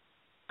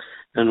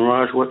 And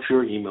Raj, what's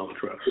your email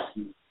address?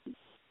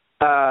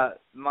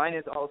 Mine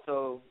is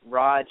also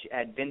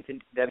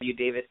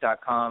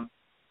raj@vincentwdavis.com.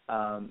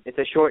 It's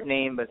a short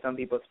name, but some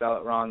people spell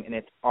it wrong, and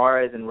it's R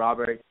as in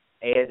Robert,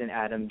 A as in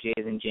Adam, J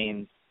as in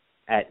James,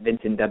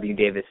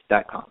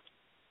 @vincentwdavis.com.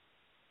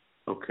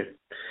 Okay.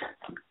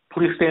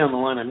 Please stay on the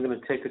line. I'm going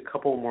to take a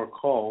couple more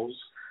calls.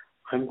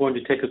 I'm going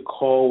to take a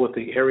call with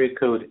the area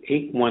code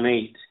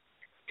 818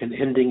 and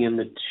ending in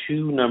the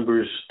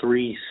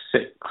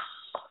 36.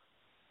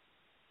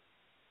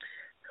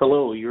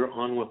 Hello, you're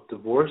on with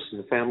Divorce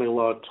and Family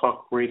Law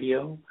Talk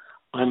Radio.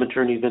 I'm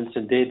attorney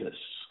Vincent Davis.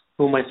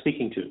 Who am I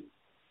speaking to?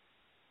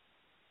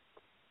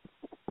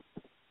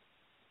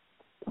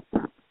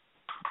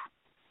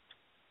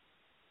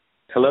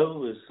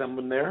 Hello, is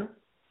someone there?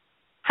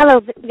 Hello,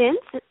 Vince?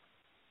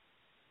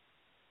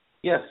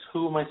 Yes,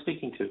 who am I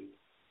speaking to?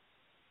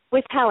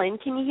 With Helen.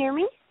 Can you hear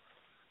me?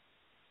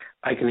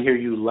 I can hear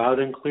you loud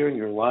and clear, and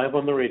you're live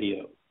on the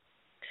radio.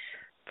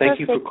 Thank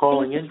you for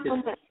calling in.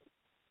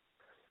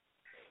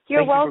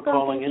 You're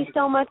welcome. Thank you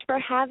so much for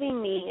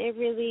having me. I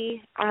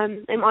really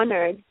am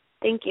honored.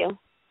 Thank you.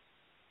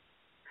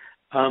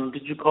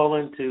 Did you call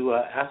in to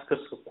ask us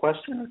a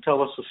question or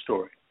tell us a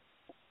story?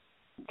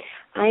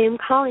 I am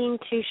calling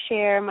to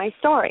share my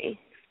story.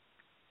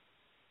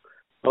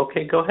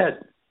 Okay, go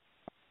ahead.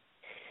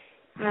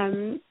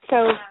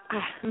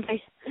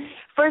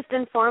 First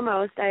and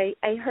foremost, I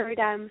heard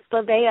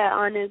Slovea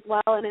on as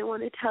well, and I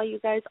want to tell you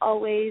guys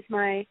always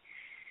my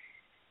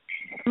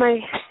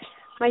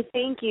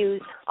thank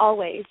yous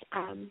always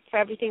for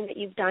everything that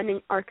you've done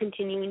and are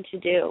continuing to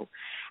do.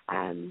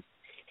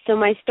 So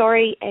my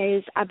story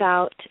is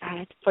about,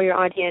 for your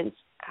audience,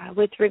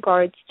 with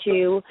regards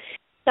to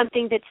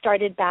something that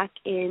started back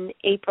in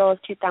April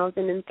of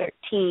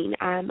 2013.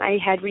 I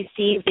had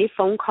received a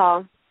phone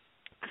call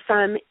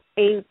from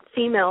a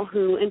female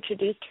who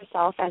introduced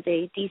herself as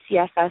a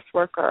DCFS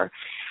worker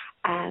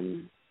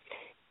and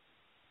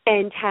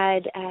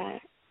had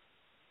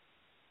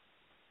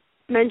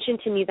mentioned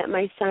to me that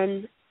my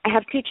son, I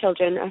have two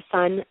children, a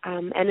son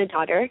and a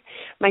daughter.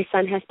 My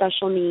son has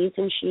special needs,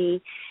 and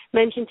she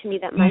mentioned to me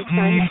that my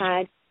son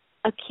had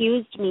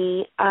accused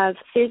me of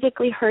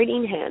physically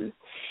hurting him,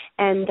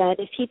 and that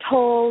if he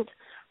told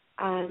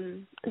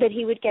that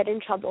he would get in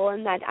trouble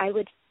and that I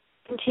would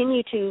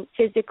continue to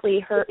physically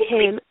hurt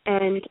him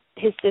and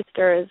his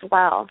sister as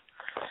well.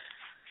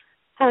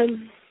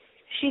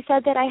 She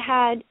said that I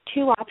had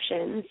two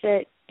options,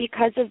 that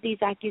because of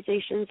these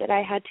accusations that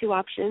I had two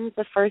options,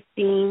 the first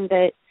being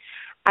that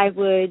I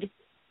would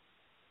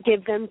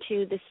give them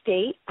to the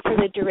state for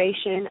the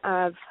duration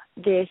of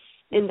this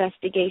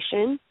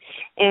investigation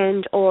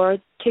and or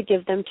to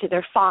give them to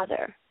their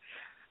father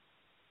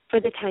for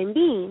the time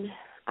being.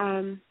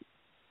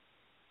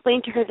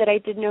 Explained to her that I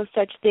did no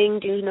such thing,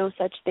 do no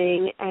such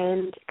thing,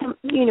 and,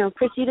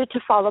 proceeded to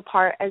fall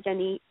apart as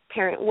any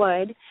parent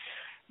would,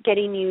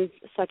 getting news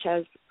such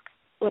as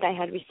what I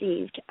had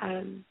received.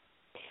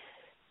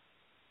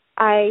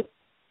 I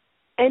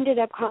ended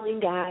up calling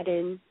Dad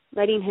and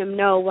letting him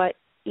know what,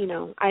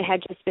 I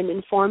had just been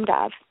informed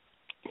of.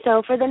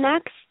 So for the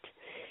next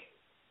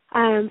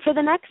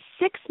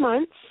 6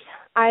 months,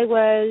 I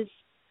was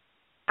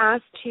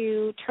asked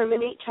to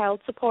terminate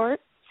child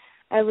support.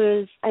 I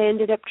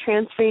ended up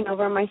transferring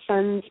over my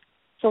son's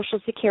Social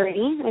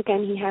Security.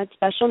 Again, he had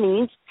special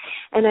needs,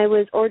 and I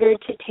was ordered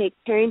to take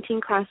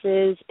parenting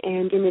classes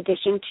and in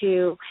addition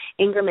to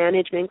anger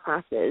management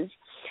classes.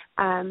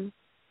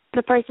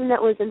 The person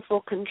that was in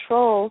full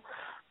control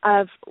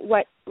of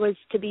what was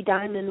to be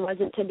done and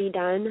wasn't to be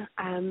done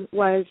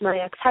was my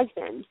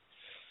ex-husband.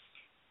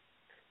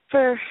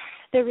 For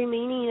the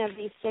remaining of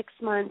these 6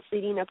 months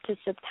leading up to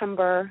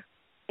September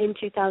in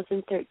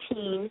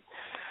 2013,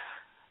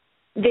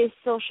 this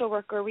social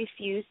worker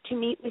refused to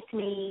meet with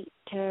me.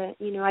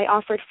 I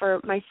offered for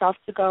myself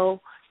to go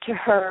to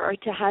her or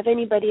to have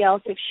anybody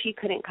else, if she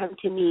couldn't come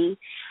to me,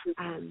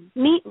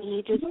 meet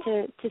me just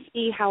to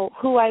see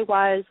who I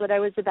was, what I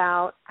was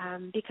about,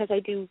 because I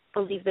do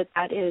believe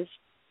that is,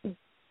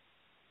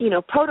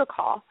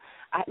 protocol,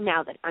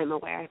 now that I'm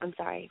aware,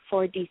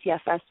 for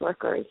DCFS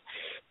workers.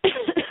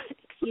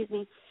 Excuse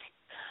me.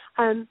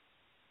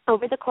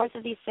 Over the course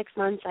of these 6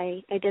 months,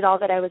 I did all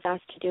that I was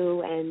asked to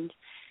do, and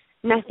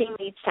nothing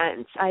made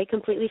sense. I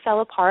completely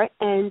fell apart,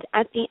 and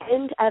at the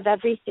end of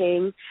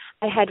everything,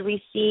 I had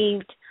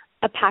received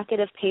a packet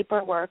of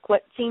paperwork,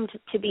 what seemed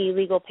to be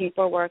legal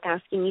paperwork,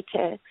 asking me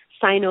to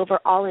sign over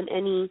all and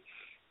any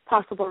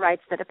possible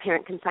rights that a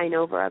parent can sign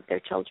over of their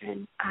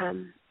children.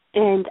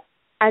 And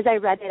as I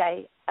read it,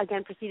 I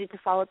again proceeded to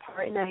fall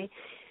apart, and I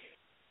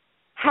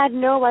had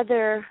no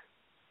other,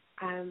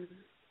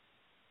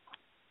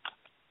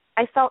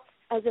 I felt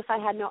as if I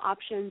had no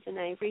options, and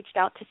I reached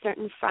out to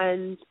certain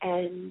friends,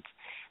 and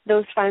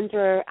those friends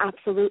were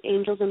absolute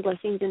angels and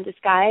blessings in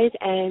disguise,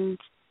 and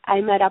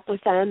I met up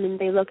with them and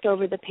they looked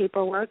over the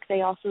paperwork.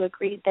 They also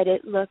agreed that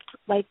it looked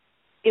like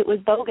it was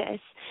bogus.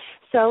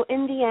 So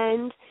in the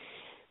end,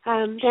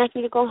 they asked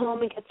me to go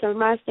home and get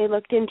some rest. They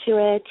looked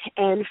into it,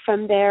 and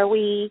from there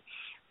we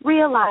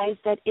realized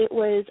that it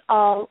was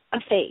all a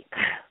fake.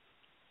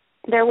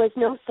 There was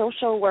no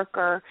social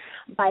worker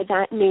by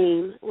that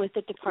name with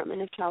the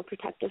Department of Child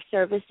Protective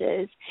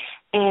Services,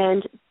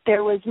 and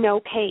there was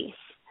no case.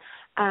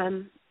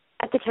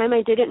 At the time,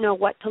 I didn't know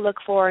what to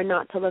look for and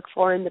not to look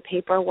for in the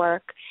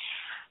paperwork.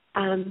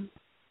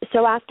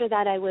 So after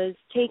that, I was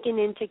taken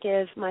in to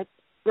give my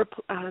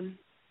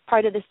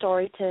part of the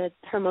story to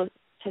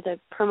the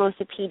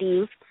Hermosa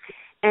PD,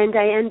 and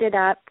I ended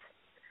up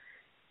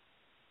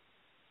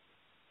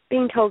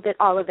being told that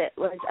all of it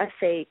was a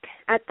fake.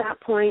 At that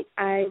point,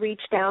 I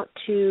reached out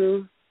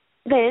to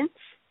Vince,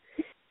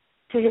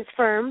 to his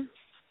firm,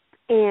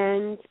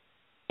 and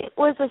it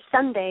was a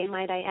Sunday,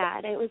 might I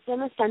add. It was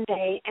on a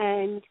Sunday,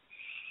 and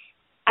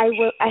I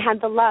had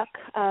the luck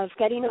of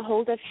getting a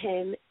hold of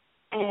him,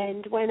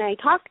 and when I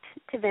talked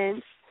to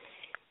Vince,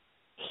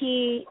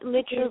 he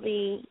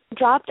literally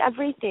dropped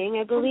everything.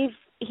 I believe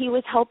he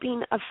was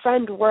helping a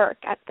friend move,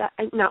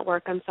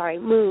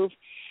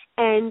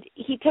 and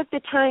he took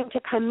the time to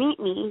come meet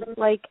me,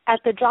 like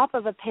at the drop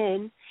of a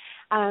pin.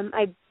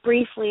 I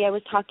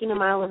was talking a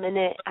mile a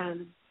minute,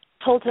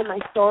 told him my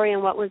story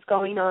and what was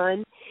going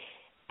on.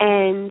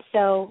 And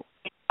so,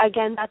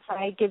 again, that's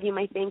why I give you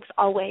my thanks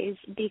always,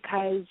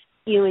 because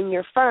you and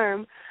your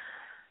firm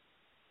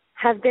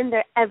have been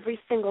there every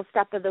single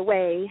step of the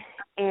way.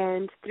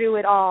 And through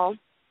it all,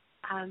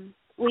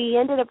 we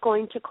ended up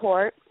going to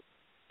court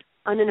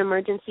on an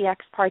emergency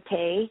ex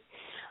parte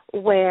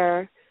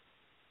where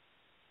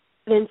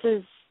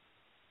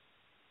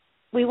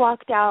we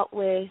walked out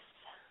with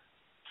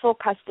full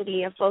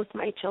custody of both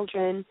my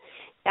children.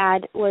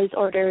 Dad was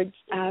ordered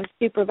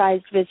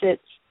supervised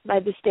visits by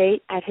the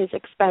state at his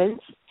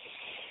expense.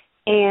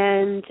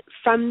 And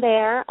from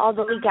there, all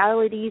the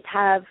legalities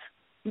have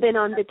been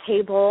on the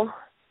table,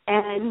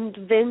 and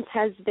Vince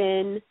has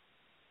been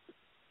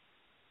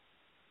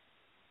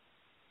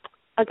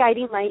a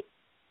guiding light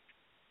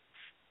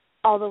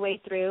all the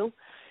way through.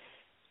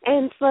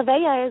 And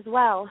Slavea as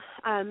well.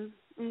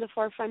 In the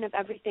forefront of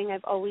everything,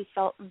 I've always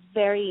felt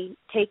very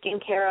taken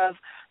care of,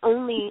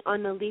 only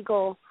on a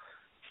legal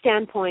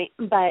standpoint,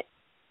 but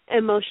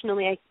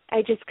emotionally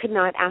I just could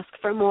not ask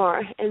for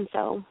more. And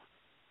so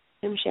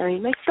I'm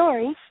sharing my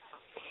story.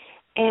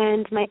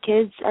 And my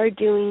kids are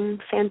doing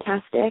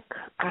fantastic,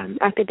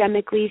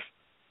 academically,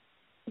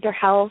 their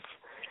health,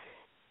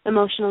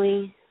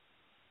 emotionally,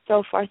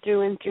 so far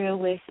through and through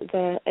with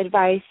the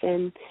advice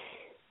and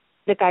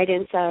the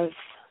guidance of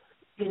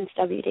Vince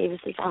W.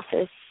 Davis's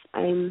office.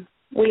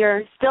 We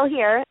are still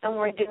here, and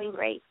we're doing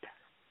great.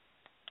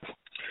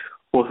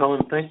 Well,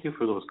 Helen, thank you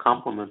for those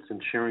compliments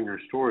and sharing your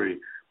story.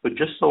 But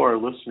just so our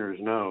listeners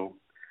know,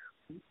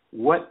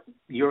 what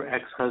your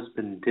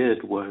ex-husband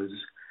did was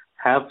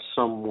have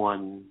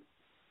someone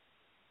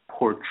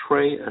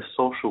portray a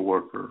social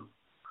worker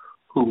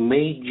who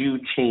made you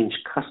change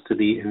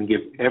custody and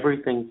give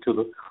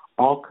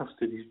all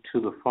custody to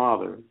the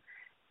father,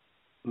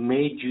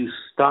 made you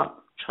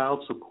stop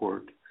child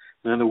support.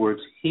 In other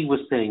words, he was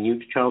paying you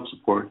child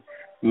support,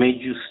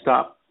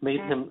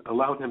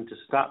 allowed him to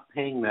stop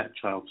paying that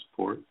child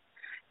support,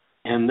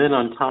 and then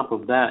on top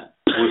of that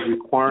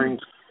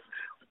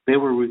they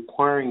were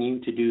requiring you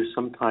to do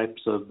some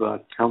types of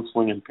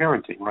counseling and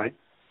parenting, right?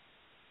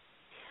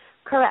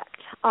 Correct.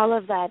 All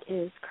of that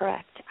is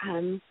correct.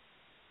 Go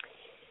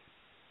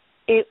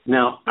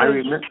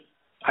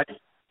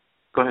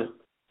ahead.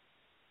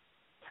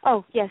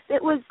 Oh, yes,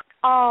 it was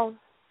all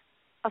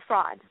a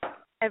fraud.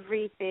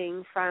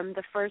 Everything from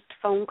the first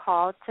phone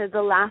call to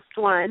the last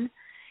one,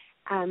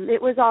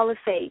 it was all a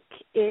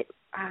fake.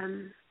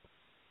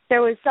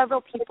 There was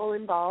several people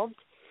involved,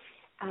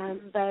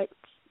 but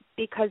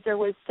because there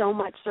was so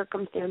much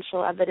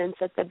circumstantial evidence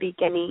at the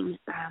beginning,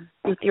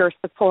 with your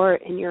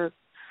support and your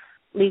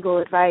legal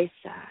advice,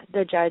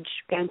 the judge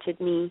granted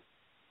me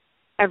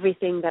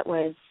everything that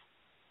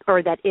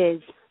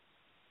is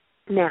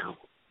now.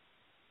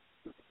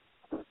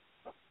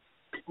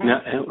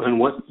 Now, and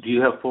what do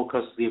you have full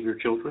custody of your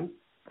children?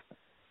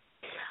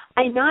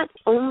 I not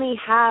only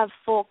have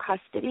full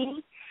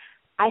custody,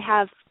 I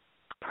have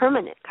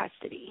permanent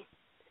custody.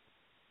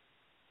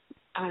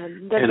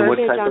 The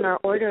verbiage on our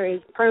order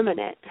is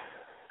permanent.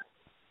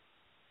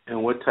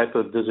 And what type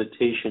of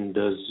visitation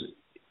does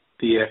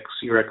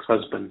your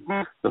ex-husband,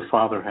 the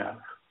father, have?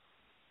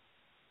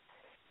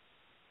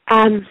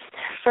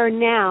 For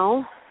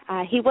now,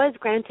 he was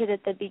granted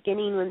at the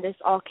beginning when this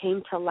all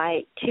came to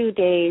light 2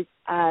 days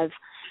of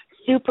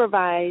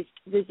supervised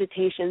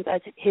visitations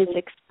at his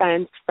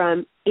expense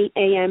from 8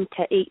 a.m.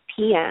 to 8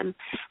 p.m.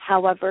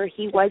 However,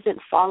 he wasn't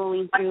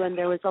following through, and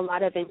there was a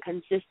lot of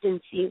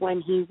inconsistency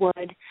when he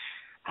would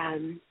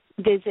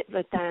visit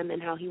with them and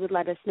how he would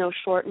let us know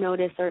short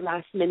notice or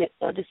last minute,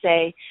 so to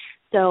say.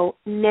 So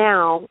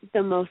now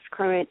the most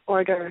current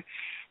order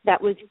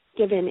that was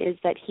given is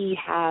that he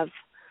have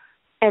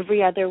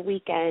every other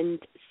weekend,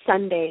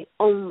 Sunday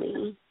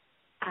only,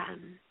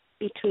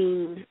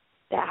 between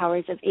the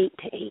hours of 8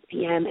 to 8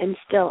 p.m. and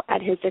still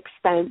at his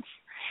expense.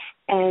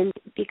 And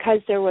because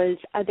there was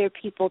other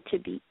people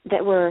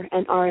that were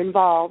and are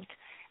involved,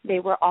 they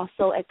were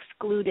also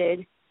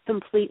excluded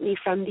completely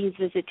from these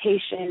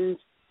visitations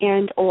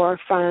and or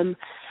from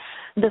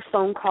the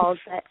phone calls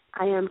that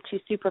I am to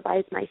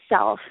supervise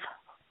myself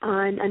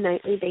on a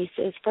nightly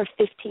basis for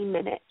 15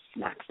 minutes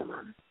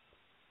maximum.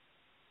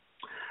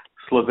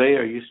 Slavea,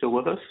 are you still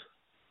with us?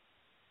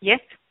 Yes.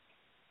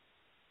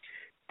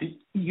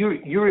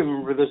 You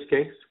remember this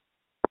case?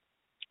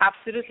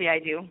 Absolutely, I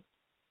do.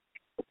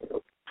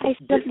 Hi,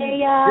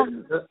 Slavea.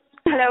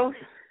 Hello.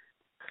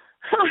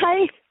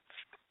 Hi.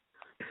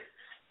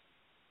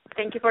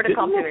 Thank you for the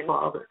compliment.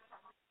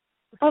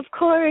 Of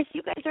course,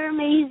 you guys are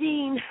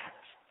amazing.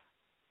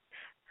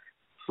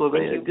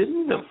 Slavea,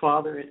 didn't the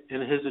father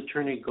and his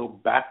attorney go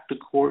back to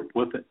court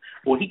with it?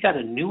 Well, he got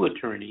a new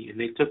attorney, and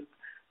they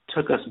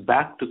took us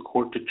back to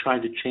court to try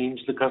to change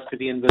the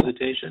custody and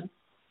visitation?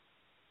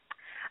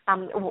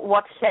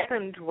 What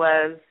happened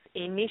was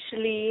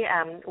initially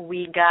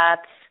we got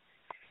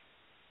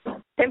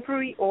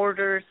temporary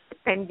orders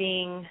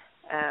pending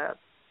a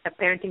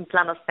parenting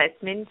plan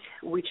assessment,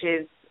 which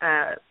is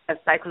a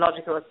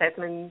psychological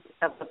assessment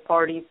of the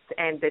parties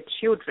and the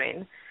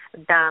children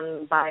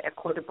done by a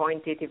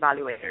court-appointed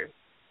evaluator.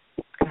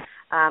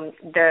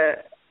 The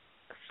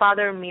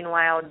father,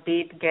 meanwhile,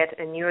 did get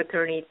a new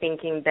attorney,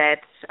 thinking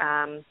that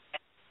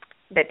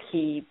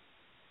he,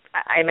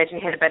 I imagine,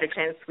 had a better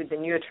chance with the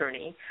new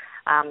attorney.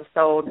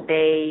 So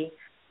they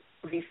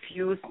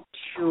refused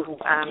to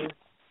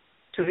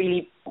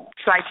really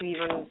try to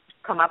even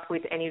come up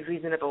with any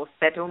reasonable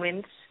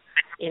settlement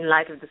in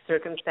light of the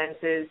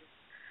circumstances.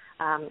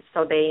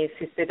 So they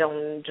insisted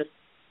on just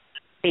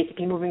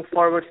basically moving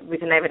forward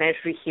with an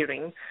evidentiary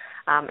hearing.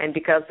 And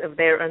because of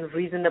their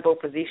unreasonable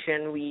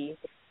position, we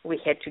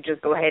had to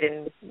just go ahead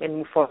and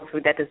move forward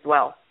with that as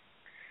well.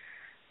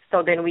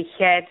 So then we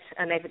had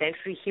an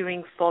evidentiary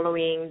hearing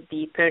following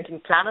the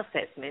parenting plan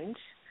assessment,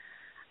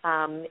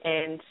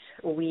 and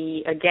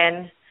we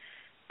again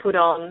put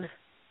on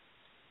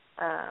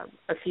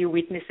a few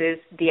witnesses.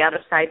 The other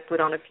side put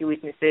on a few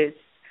witnesses,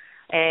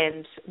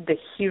 and the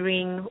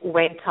hearing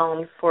went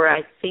on for,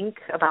 I think,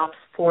 about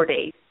 4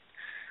 days.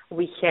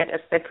 We had a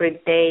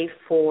separate day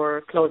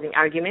for closing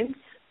arguments,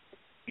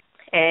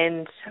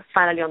 and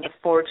finally on the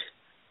fourth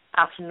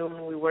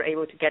afternoon we were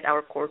able to get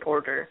our court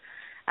order,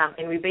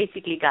 and we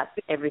basically got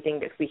everything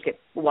that we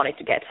wanted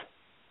to get.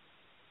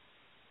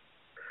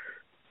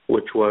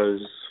 Which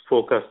was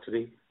full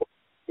custody?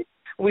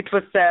 Which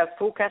was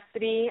full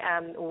custody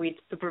with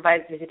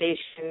supervised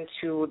visitation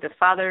to the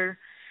father,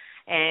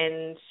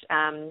 and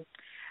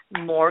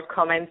more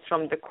comments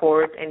from the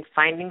court and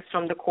findings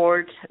from the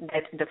court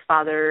that the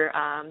father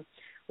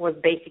was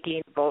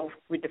basically involved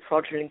with the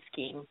fraudulent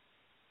scheme,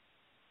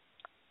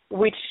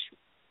 which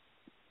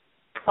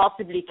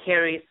possibly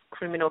carries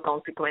criminal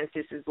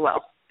consequences as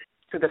well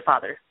to the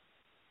father.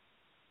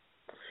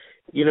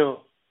 You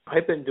know,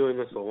 I've been doing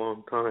this a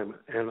long time,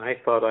 and I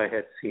thought I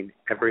had seen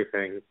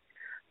everything,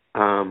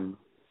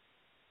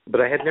 but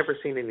I had never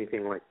seen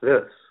anything like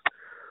this,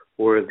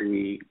 where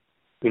the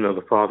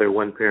father,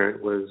 one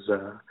parent was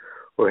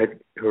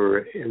or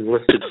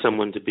enlisted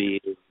someone to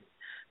be a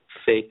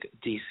fake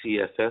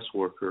DCFS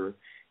worker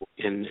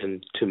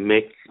and to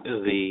make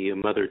the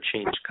mother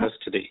change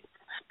custody.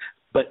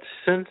 But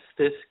since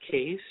this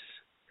case,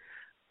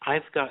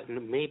 I've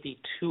gotten maybe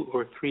 2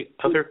 or 3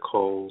 other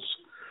calls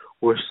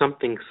where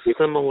something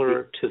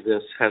similar to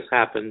this has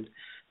happened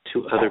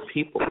to other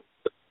people.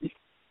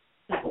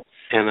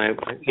 And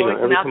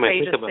every time I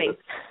think about it,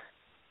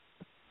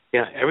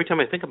 every time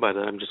I think about it,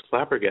 I'm just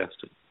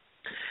flabbergasted.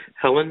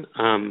 Helen,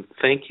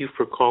 thank you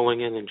for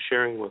calling in and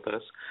sharing with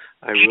us.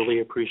 I really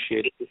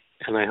appreciate it,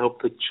 and I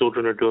hope the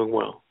children are doing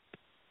well.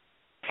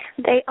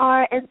 They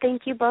are, and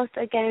thank you both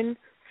again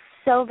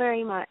so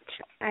very much.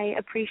 I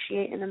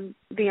appreciate and I'm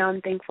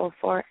beyond thankful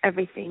for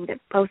everything that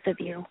both of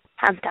you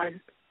have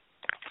done.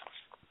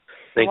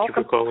 Thank you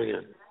for calling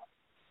in.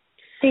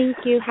 Thank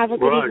you. Have a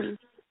good evening.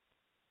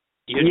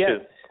 You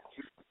too.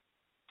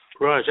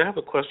 Raj, I have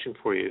a question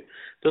for you.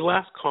 The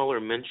last caller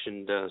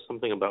mentioned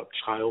something about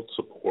child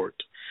support.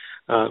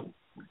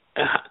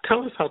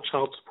 Tell us how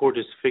child support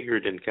is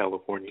figured in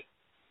California.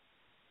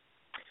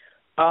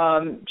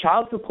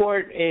 Child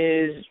support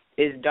is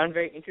done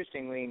very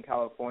interestingly in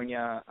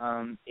California.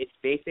 It's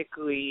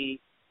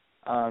basically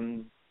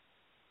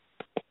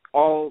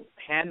all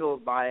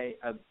handled by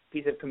a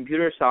piece of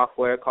computer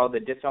software called the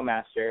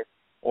Dissomaster,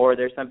 or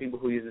there's some people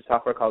who use a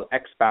software called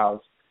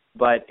Xpouse,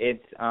 but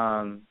it's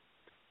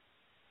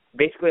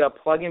basically a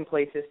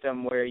plug-and-play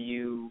system where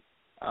you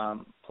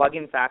plug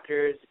in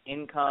factors,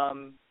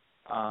 income,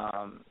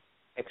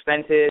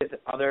 expenses,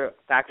 other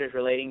factors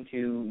relating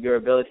to your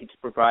ability to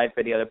provide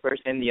for the other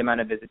person, the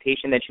amount of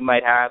visitation that you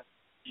might have,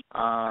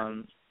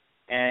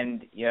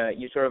 and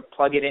you sort of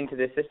plug it into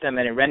the system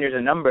and it renders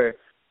a number.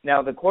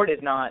 Now, the court is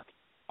not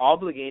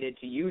obligated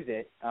to use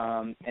it,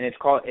 and it's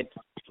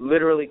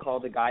literally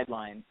called a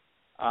guideline,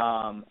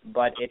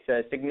 but it's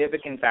a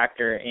significant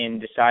factor in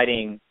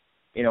deciding,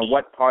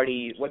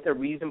 what's a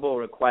reasonable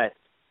request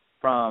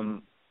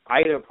from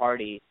either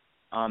party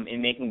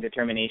in making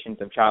determinations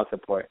of child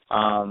support.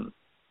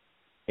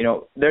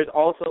 There's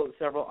also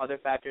several other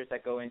factors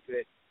that go into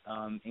it,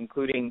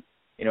 including,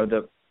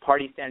 the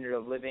party standard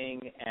of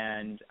living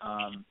and,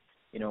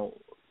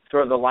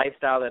 sort of the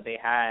lifestyle that they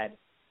had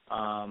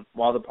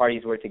while the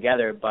parties were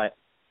together. But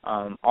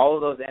all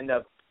of those end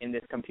up in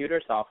this computer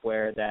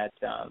software that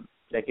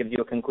gives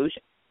you a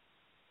conclusion.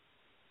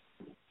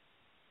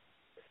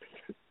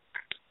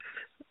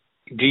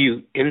 Do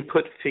you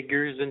input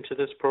figures into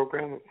this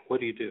program? What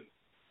do you do?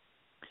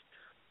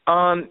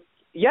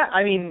 Yeah,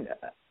 I mean,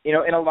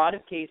 in a lot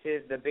of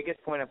cases, the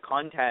biggest point of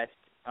contest,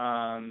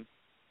 and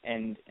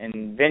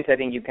Vince, I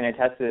think you can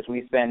attest to this,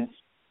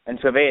 and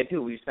Surveya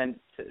too, we've spent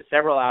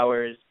several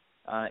hours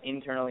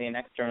internally and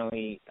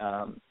externally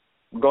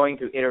going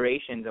through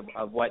iterations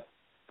of what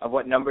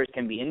numbers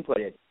can be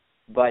inputted.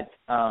 But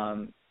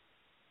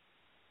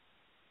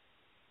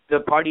the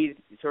parties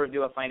sort of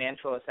do a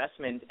financial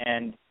assessment,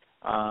 and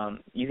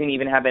you can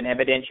even have an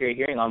evidentiary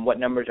hearing on what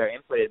numbers are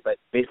inputted. But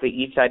basically,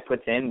 each side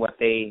puts in what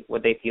they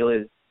feel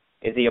is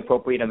the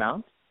appropriate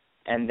amount,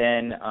 and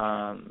then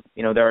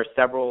there are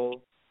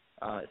several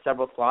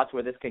slots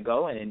where this could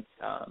go, and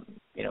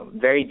it's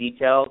very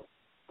detailed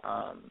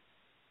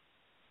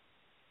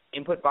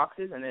input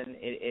boxes, and then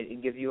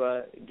it gives you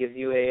a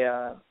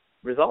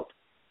result.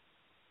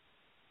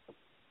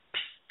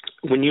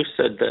 When you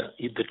said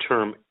the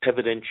term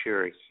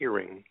evidentiary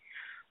hearing,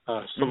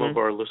 some of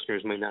our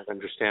listeners may not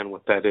understand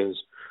what that is.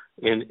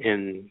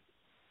 In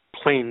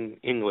plain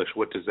English,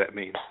 what does that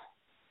mean?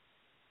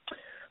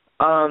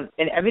 An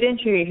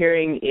evidentiary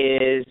hearing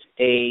is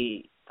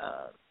a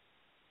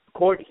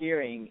court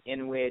hearing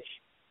in which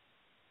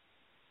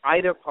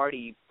either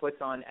party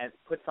puts on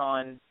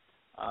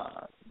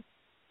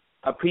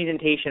a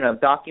presentation of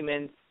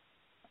documents,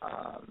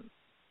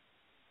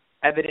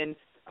 evidence,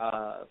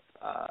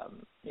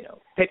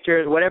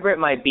 pictures, whatever it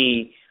might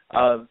be,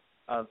 of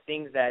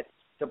things that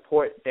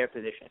support their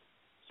position.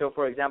 So,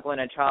 for example, in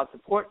a child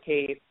support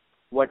case,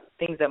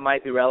 things that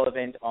might be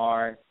relevant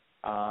are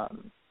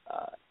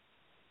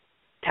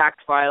tax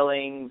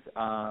filings,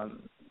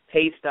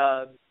 pay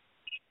stubs,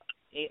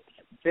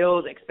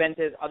 bills,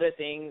 expenses, other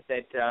things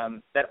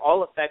that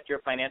all affect your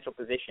financial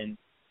position.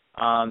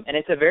 And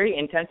it's a very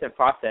intensive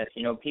process.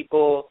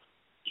 People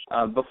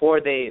before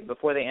they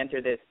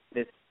enter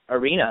this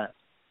arena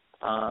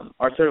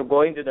are sort of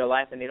going through their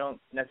life, and they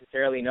don't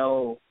necessarily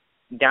know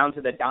down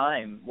to the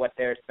dime what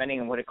they're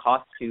spending and what it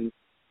costs to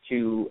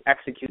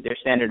execute their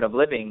standard of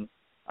living.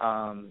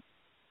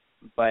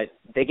 But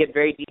they get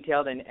very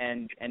detailed,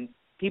 and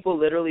people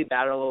literally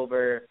battle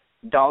over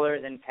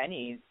dollars and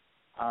pennies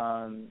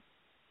as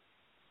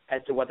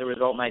to what the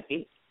result might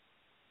be.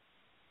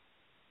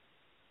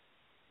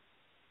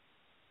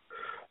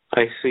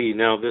 I see.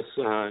 Now, this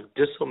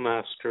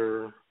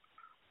DissoluMaster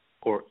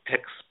or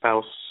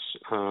ex-spouse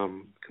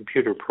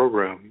computer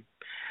program,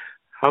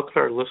 how could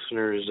our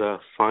listeners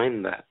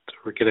find that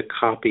or get a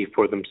copy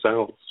for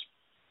themselves?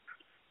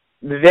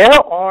 There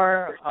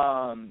are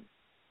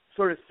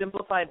sort of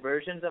simplified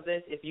versions of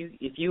this.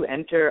 If you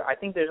enter, I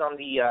think there's on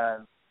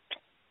the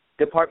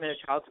Department of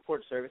Child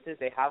Support Services,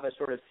 they have a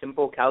sort of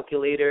simple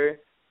calculator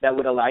that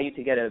would allow you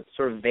to get a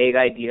sort of vague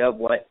idea of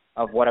what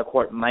a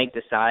court might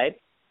decide.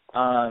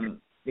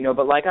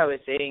 But like I was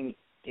saying,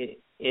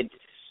 it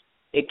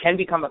can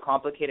become a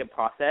complicated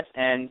process,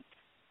 and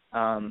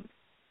a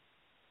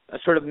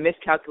sort of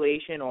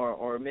miscalculation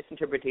or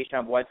misinterpretation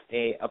of what's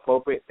a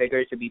appropriate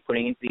figure to be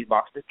putting into these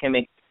boxes can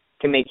make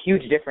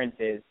huge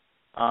differences.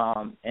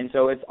 And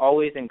so it's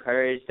always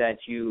encouraged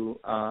that you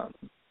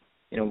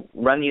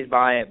run these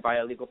by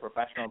a legal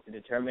professional to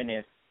determine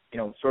if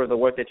sort of the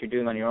work that you're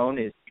doing on your own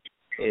is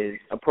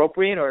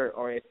appropriate,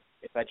 or if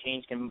a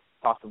change can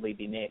possibly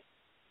be made.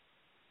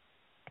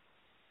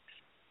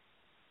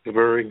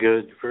 Very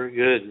good, very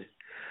good.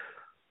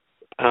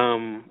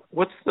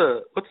 What's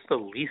the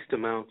least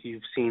amount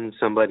you've seen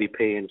somebody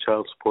pay in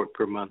child support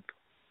per month?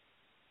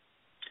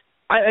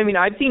 I mean,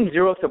 I've seen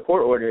zero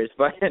support orders,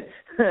 but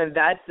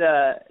that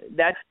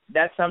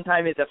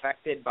sometimes is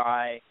affected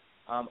by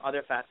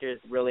other factors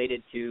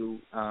related to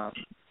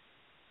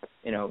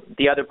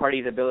the other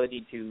party's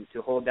ability to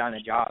hold down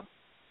a job.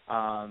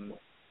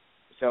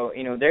 So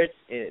there's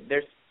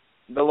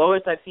the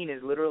lowest I've seen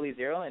is literally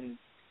zero,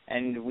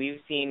 and we've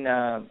seen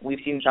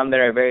some that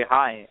are very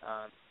high.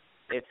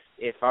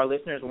 If our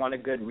listeners want a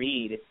good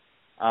read,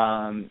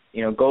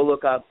 go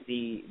look up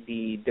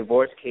the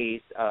divorce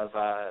case of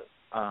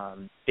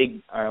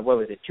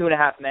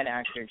 2.5 Men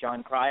actor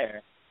John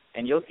Cryer,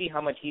 and you'll see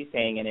how much he's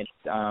paying, and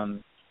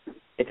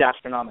it's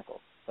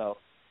astronomical. So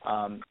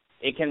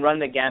it can run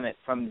the gamut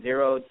from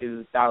zero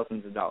to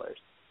thousands of dollars.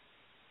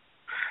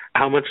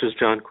 How much is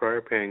John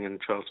Cryer paying in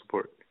child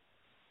support?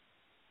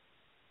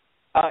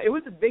 It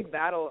was a big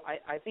battle.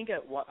 I think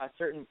at a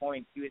certain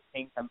point he was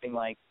paying something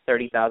like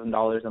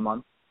 $30,000 a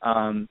month.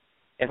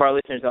 if our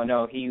listeners don't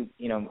know, he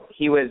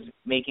was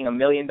making $1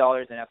 million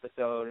an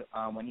episode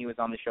when he was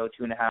on the show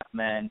 2.5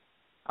 Men,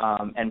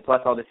 and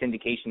plus all the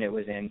syndication it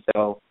was in.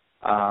 So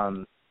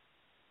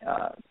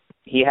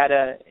he had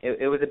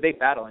it was a big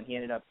battle, and he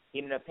ended up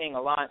paying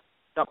a lot.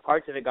 Some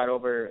parts of it got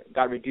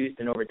reduced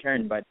and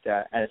overturned, but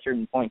at a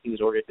certain point, he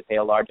was ordered to pay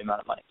a large amount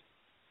of money.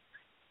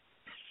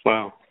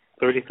 Wow,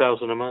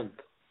 $30,000 a month.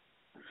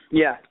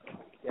 Yeah.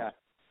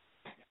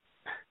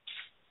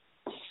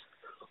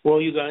 Well,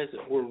 you guys,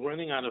 we're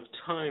running out of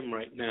time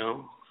right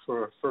now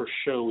for our first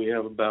show. We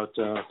have about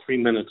 3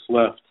 minutes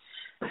left,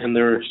 and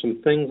there are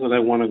some things that I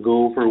want to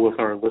go over with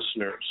our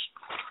listeners.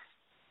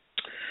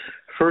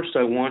 First,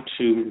 I want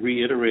to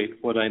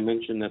reiterate what I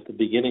mentioned at the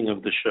beginning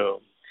of the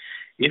show.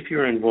 If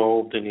you're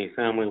involved in a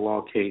family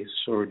law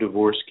case or a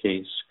divorce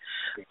case,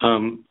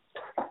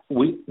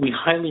 we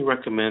highly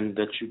recommend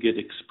that you get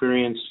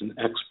experienced and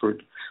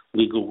expert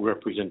legal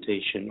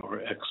representation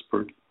or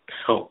expert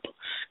help.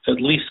 At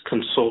least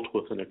consult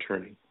with an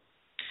attorney.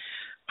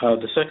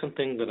 The second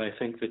thing that I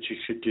think that you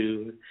should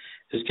do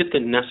is get the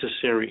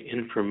necessary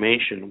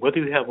information, whether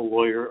you have a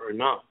lawyer or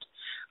not,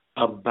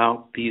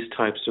 about these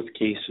types of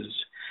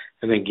cases.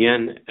 And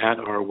again, at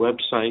our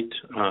website,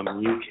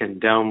 you can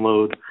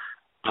download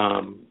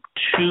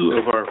 2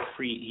 of our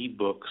free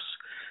ebooks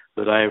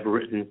that I have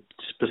written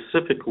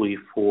specifically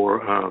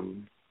for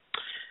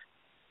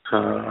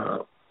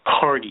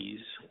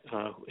parties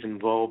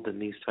involved in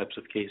these types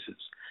of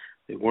cases.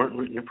 They weren't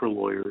written for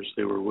lawyers.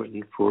 They were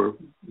written for,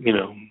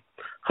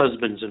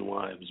 husbands and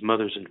wives,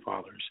 mothers and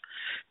fathers.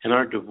 And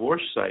our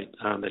divorce site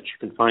that you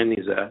can find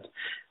these at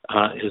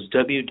is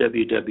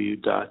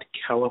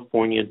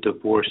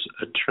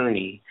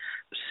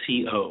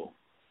www.californiadivorceattorney.co.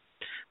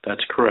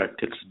 That's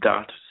correct. It's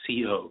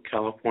 .co,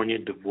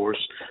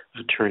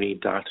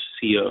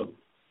 californiadivorceattorney.co.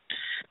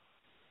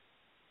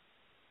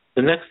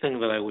 The next thing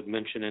that I would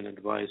mention and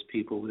advise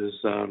people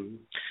is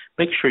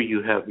make sure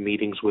you have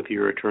meetings with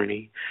your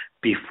attorney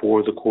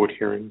before the court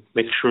hearing.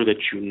 Make sure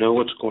that you know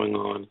what's going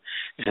on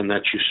and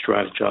that you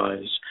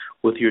strategize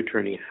with your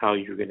attorney how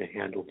you're going to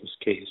handle this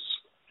case.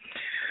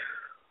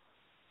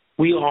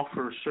 We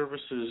offer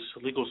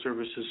legal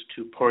services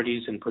to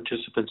parties and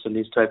participants in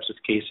these types of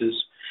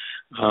cases.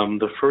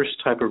 The first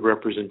type of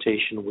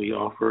representation we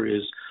offer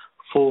is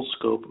full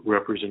scope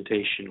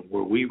representation,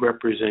 where we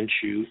represent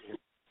you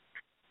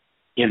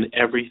in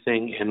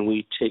everything and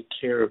we take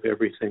care of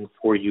everything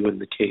for you in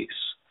the case.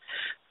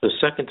 The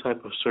second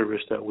type of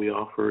service that we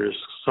offer is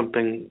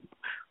something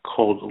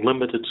called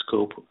limited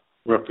scope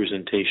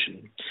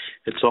representation.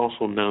 It's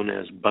also known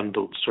as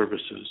bundled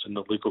services in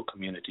the legal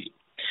community.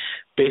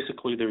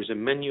 Basically, there's a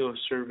menu of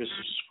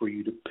services for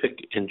you to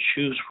pick and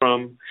choose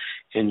from,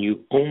 and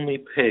you only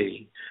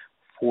pay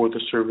for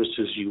the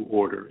services you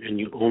order, and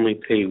you only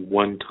pay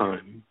one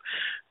time.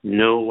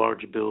 No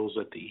large bills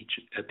at the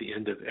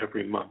end of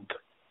every month.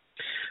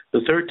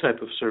 The third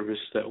type of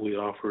service that we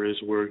offer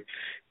is where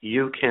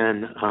you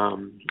can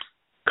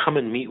come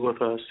and meet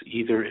with us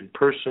either in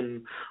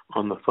person,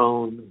 on the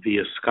phone,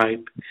 via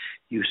Skype.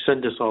 You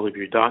send us all of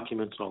your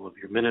documents, all of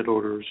your minute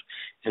orders,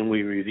 and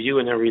we review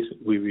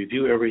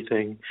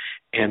everything,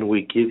 and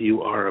we give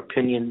you our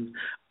opinion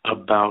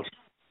about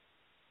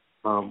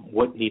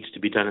what needs to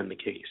be done in the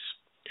case.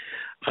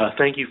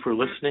 Thank you for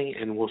listening,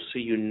 and we'll see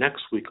you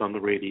next week on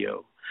the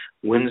radio,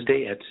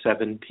 Wednesday at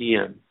 7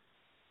 p.m.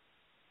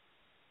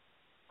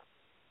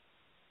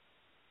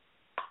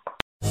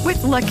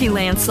 With Lucky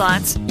Land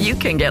Slots, you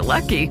can get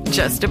lucky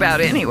just about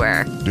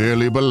anywhere.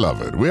 Dearly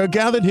beloved, we are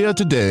gathered here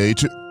today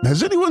to...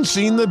 Has anyone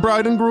seen the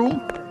bride and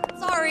groom?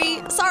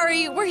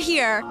 Sorry, we're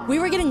here. We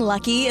were getting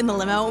lucky in the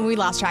limo and we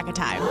lost track of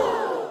time.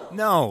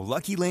 No,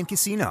 Lucky Land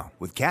Casino,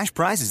 with cash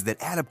prizes that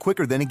add up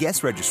quicker than a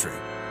guest registry.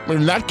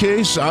 In that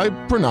case, I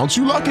pronounce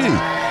you lucky.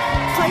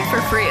 Play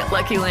for free at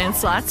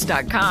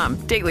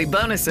LuckyLandSlots.com. Daily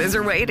bonuses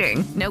are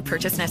waiting. No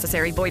purchase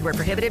necessary. Void where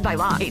prohibited by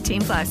law.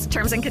 18+.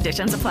 Terms and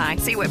conditions apply.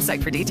 See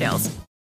website for details.